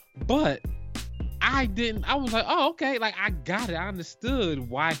rapper. But I was like, oh, okay, like I got it. I understood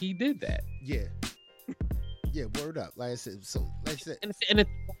why he did that. Yeah. Yeah, word up. Like I said, and it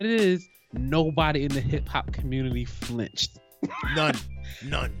is nobody in the hip hop community flinched. None.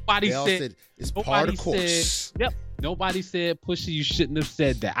 Nobody said it's part of course. Yep. Nobody said, Pusha, you shouldn't have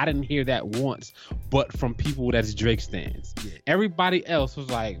said that. I didn't hear that once, but from people that's Drake stands. Yeah. Everybody else was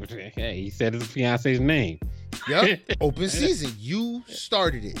like, hey, he said his fiance's name. Yep. Open season. You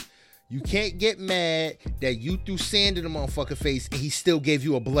started it. You can't get mad that you threw sand in the motherfucker face and he still gave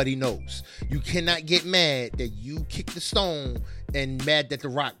you a bloody nose. You cannot get mad that you kicked the stone and mad that the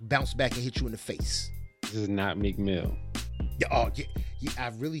rock bounced back and hit you in the face. This is not Meek Mill. Yeah, I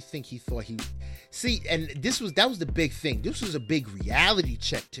really think he thought he... See, and that was the big thing. This was a big reality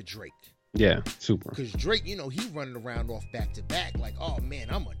check to Drake. Yeah, super. Because Drake, he running around off back to back like, oh man,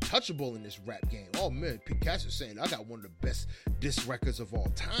 I'm untouchable in this rap game. Oh man, Pete Cash is saying I got one of the best diss records of all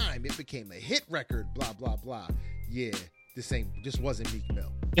time. It became a hit record, blah blah blah. Yeah, this wasn't Meek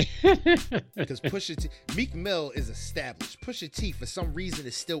Mill. Because Meek Mill is established. Pusha T for some reason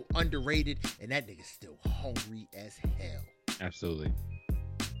is still underrated, and that nigga's still hungry as hell. Absolutely.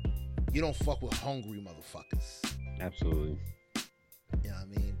 You don't fuck with hungry motherfuckers. Absolutely. You know what I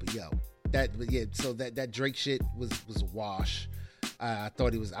mean? But so that Drake shit was a wash. I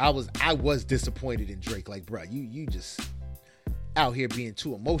thought I was disappointed in Drake. Like, bro, you just out here being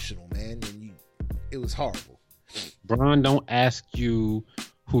too emotional, man, and it was horrible. Bron, don't ask you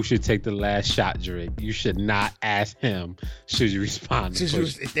who should take the last shot, Drake. You should not ask him. Should you respond?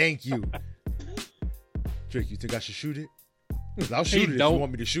 Thank you, Drake. You think I should shoot it? I'll shoot it if you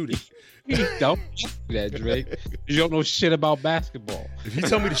want me to shoot it. You don't do that, Drake. You don't know shit about basketball. If you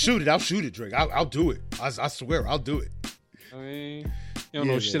tell me to shoot it, I'll shoot it, Drake. I'll do it. I swear, I'll do it. I mean, you don't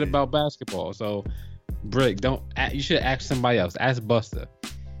know shit about basketball. So, Drake, you should ask somebody else. Ask Busta.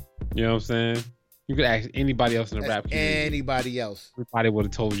 You know what I'm saying? You could ask anybody else in the rap community. Anybody else. Everybody would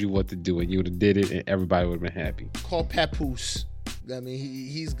have told you what to do, and you would have did it, and everybody would have been happy. Call Papoose. I mean,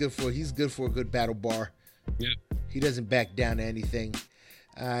 he's good for a good battle bar. Yeah. He doesn't back down to anything.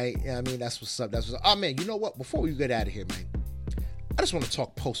 I mean, that's what's up. Oh, man, you know what? Before we get out of here, man, I just want to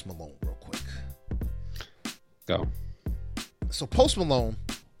talk Post Malone real quick. Go. So Post Malone,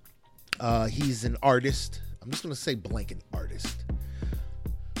 he's an artist. I'm just going to say blanket artist.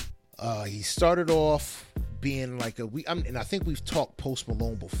 He started off being like and I think we've talked Post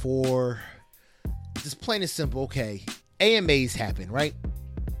Malone before. Just plain and simple, okay, AMAs happen, right?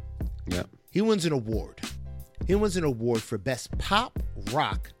 Yeah. He wins an award. He wins an award for Best Pop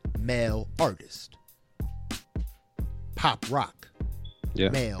Rock Male Artist. Pop Rock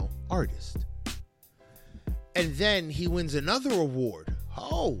Male Artist. And then he wins another award.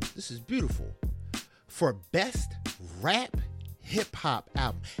 Oh, this is beautiful. For Best Rap Hip Hop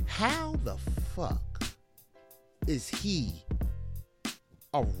Album. How the fuck is he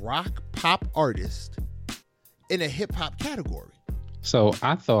a rock pop artist in a hip hop category? So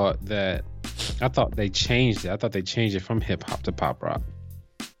I thought they changed it. I thought they changed it from hip hop to pop rock.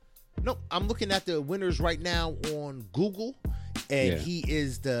 No, I'm looking at the winners right now on Google, and he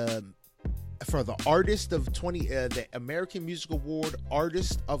is for the artist of the American Music Award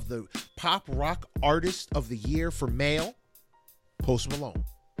Artist of the Pop Rock Artist of the Year for Male, Post Malone.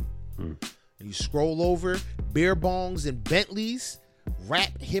 And you scroll over, Beer Bongs and Bentleys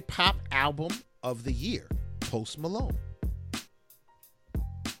Rap Hip Hop Album of the Year, Post Malone.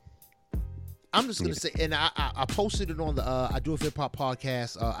 I'm just going to say, and I posted it on the I Do It for Hip Hop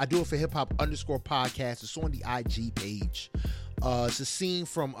podcast. I Do It for Hip Hop _podcast. It's on the IG page. It's a scene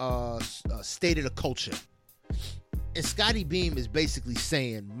from State of the Culture. And Scotty Beam is basically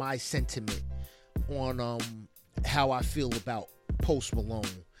saying my sentiment on how I feel about Post Malone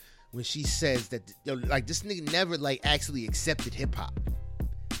when she says that like this nigga never like actually accepted hip hop.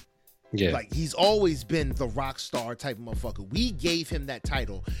 Yeah. Like he's always been the rock star type of motherfucker. We gave him that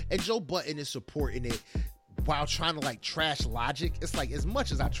title, and Joe Budden is supporting it while trying to like trash Logic. It's like, as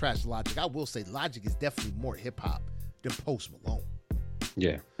much as I trash Logic, I will say Logic is definitely more hip hop than Post Malone.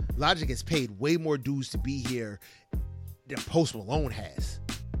 Yeah. Logic has paid way more dues to be here than Post Malone has.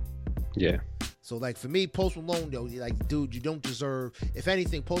 Yeah. So like for me, Post Malone, though, like, dude, you don't deserve. If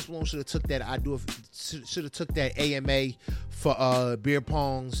anything, Post Malone should have took that. Should have took that AMA for beer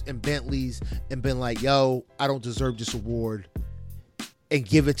pongs and Bentleys and been like, yo, I don't deserve this award, and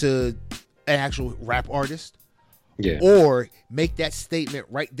give it to an actual rap artist. Yeah. Or make that statement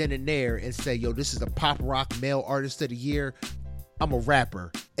right then and there and say, yo, this is a pop rock male artist of the year. I'm a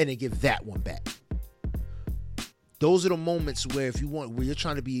rapper, and then give that one back. Those are the moments where where you're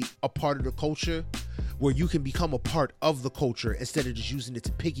trying to be a part of the culture, where you can become a part of the culture instead of just using it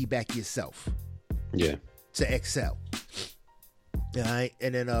to piggyback yourself. Yeah. To excel. All right.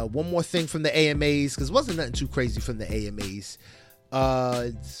 And then one more thing from the AMAs, because it wasn't nothing too crazy from the AMAs.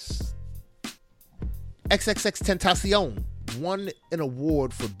 XXXTentacion won an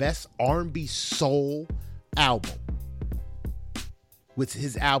award for Best R&B Soul Album with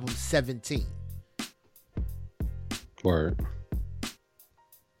his album 17. Word.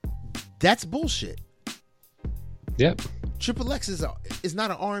 That's bullshit. Yep. Triple X is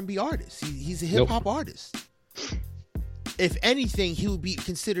not an R&B artist. He's a hip hop artist. If anything, he would be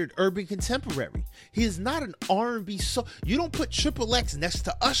considered urban contemporary. He is not an R&B soul. You don't put Triple X next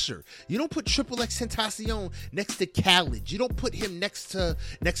to Usher. You don't put Triple X Tentacion next to Khaled. You don't put him next to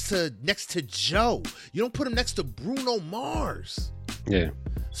Joe. You don't put him next to Bruno Mars. Yeah.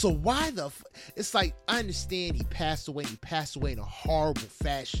 So why it's like, I understand he passed away in a horrible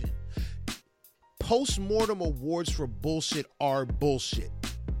fashion. Post-mortem awards for bullshit are bullshit.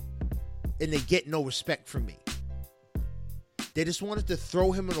 And they get no respect from me. They just wanted to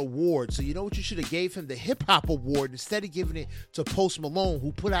throw him an award. So you know what you should have gave him? The hip hop award instead of giving it to Post Malone,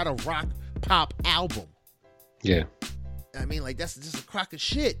 who put out a rock pop album. Yeah. I mean, like, that's just a crock of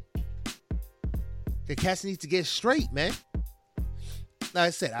shit. The cats need to get straight, man. Like I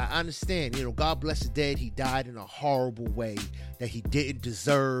said, I understand, God bless the dead. He died in a horrible way that he didn't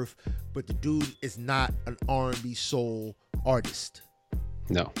deserve, but the dude is not an R&B soul artist.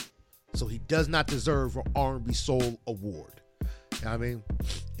 No. So he does not deserve an R&B soul award. You know what I mean?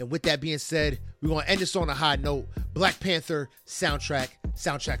 And with that being said, we're going to end this on a high note. Black Panther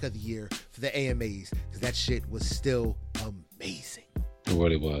soundtrack of the year for the AMAs, because that shit was still amazing.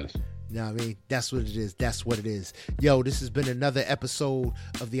 What it was. You know what I mean? That's what it is. That's what it is. Yo, this has been another episode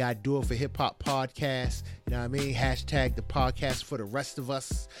of the I Do It for Hip Hop podcast. You know what I mean? Hashtag the podcast for the rest of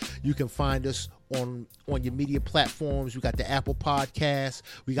us. You can find us on your media platforms. We got the Apple Podcast.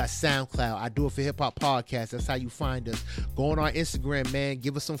 We got SoundCloud. I Do It for Hip Hop podcast. That's how you find us. Go on our Instagram, man.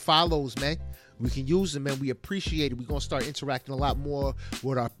 Give us some follows, man. We can use them, man. We appreciate it. We're gonna start interacting a lot more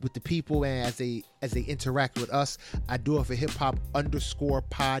with the people, and as they interact with us. I Do It for Hip Hop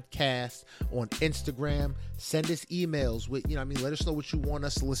 _podcast on Instagram. Send us emails with, let us know what you want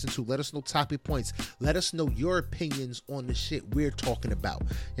us to listen to. Let us know topic points. Let us know your opinions on the shit we're talking about. You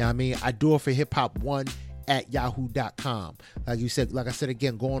know what I mean? I Do It for Hip Hop 1 at yahoo.com. Like I said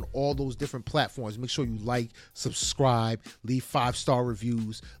again, go on all those different platforms. Make sure you like, subscribe, leave 5-star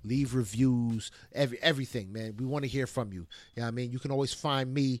reviews, leave reviews, everything, man. We want to hear from you. You know what I mean? You can always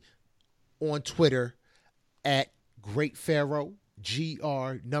find me on Twitter at Great Pharaoh,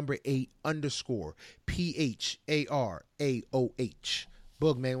 GR8 _ PHARAOH.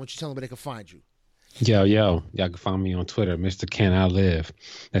 Boog, man, why don't you tell them where they can find you? Yo, y'all can find me on Twitter, Mr. Can I Live.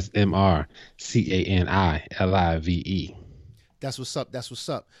 That's MrCanilive. That's what's up. That's what's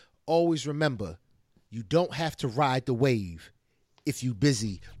up. Always remember, you don't have to ride the wave if you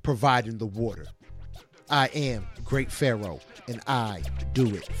busy providing the water. I am Great Pharaoh, and I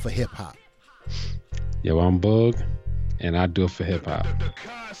do it for hip hop. Yo, I'm Boog, and I do it for hip hop. The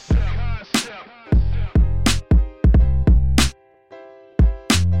concept.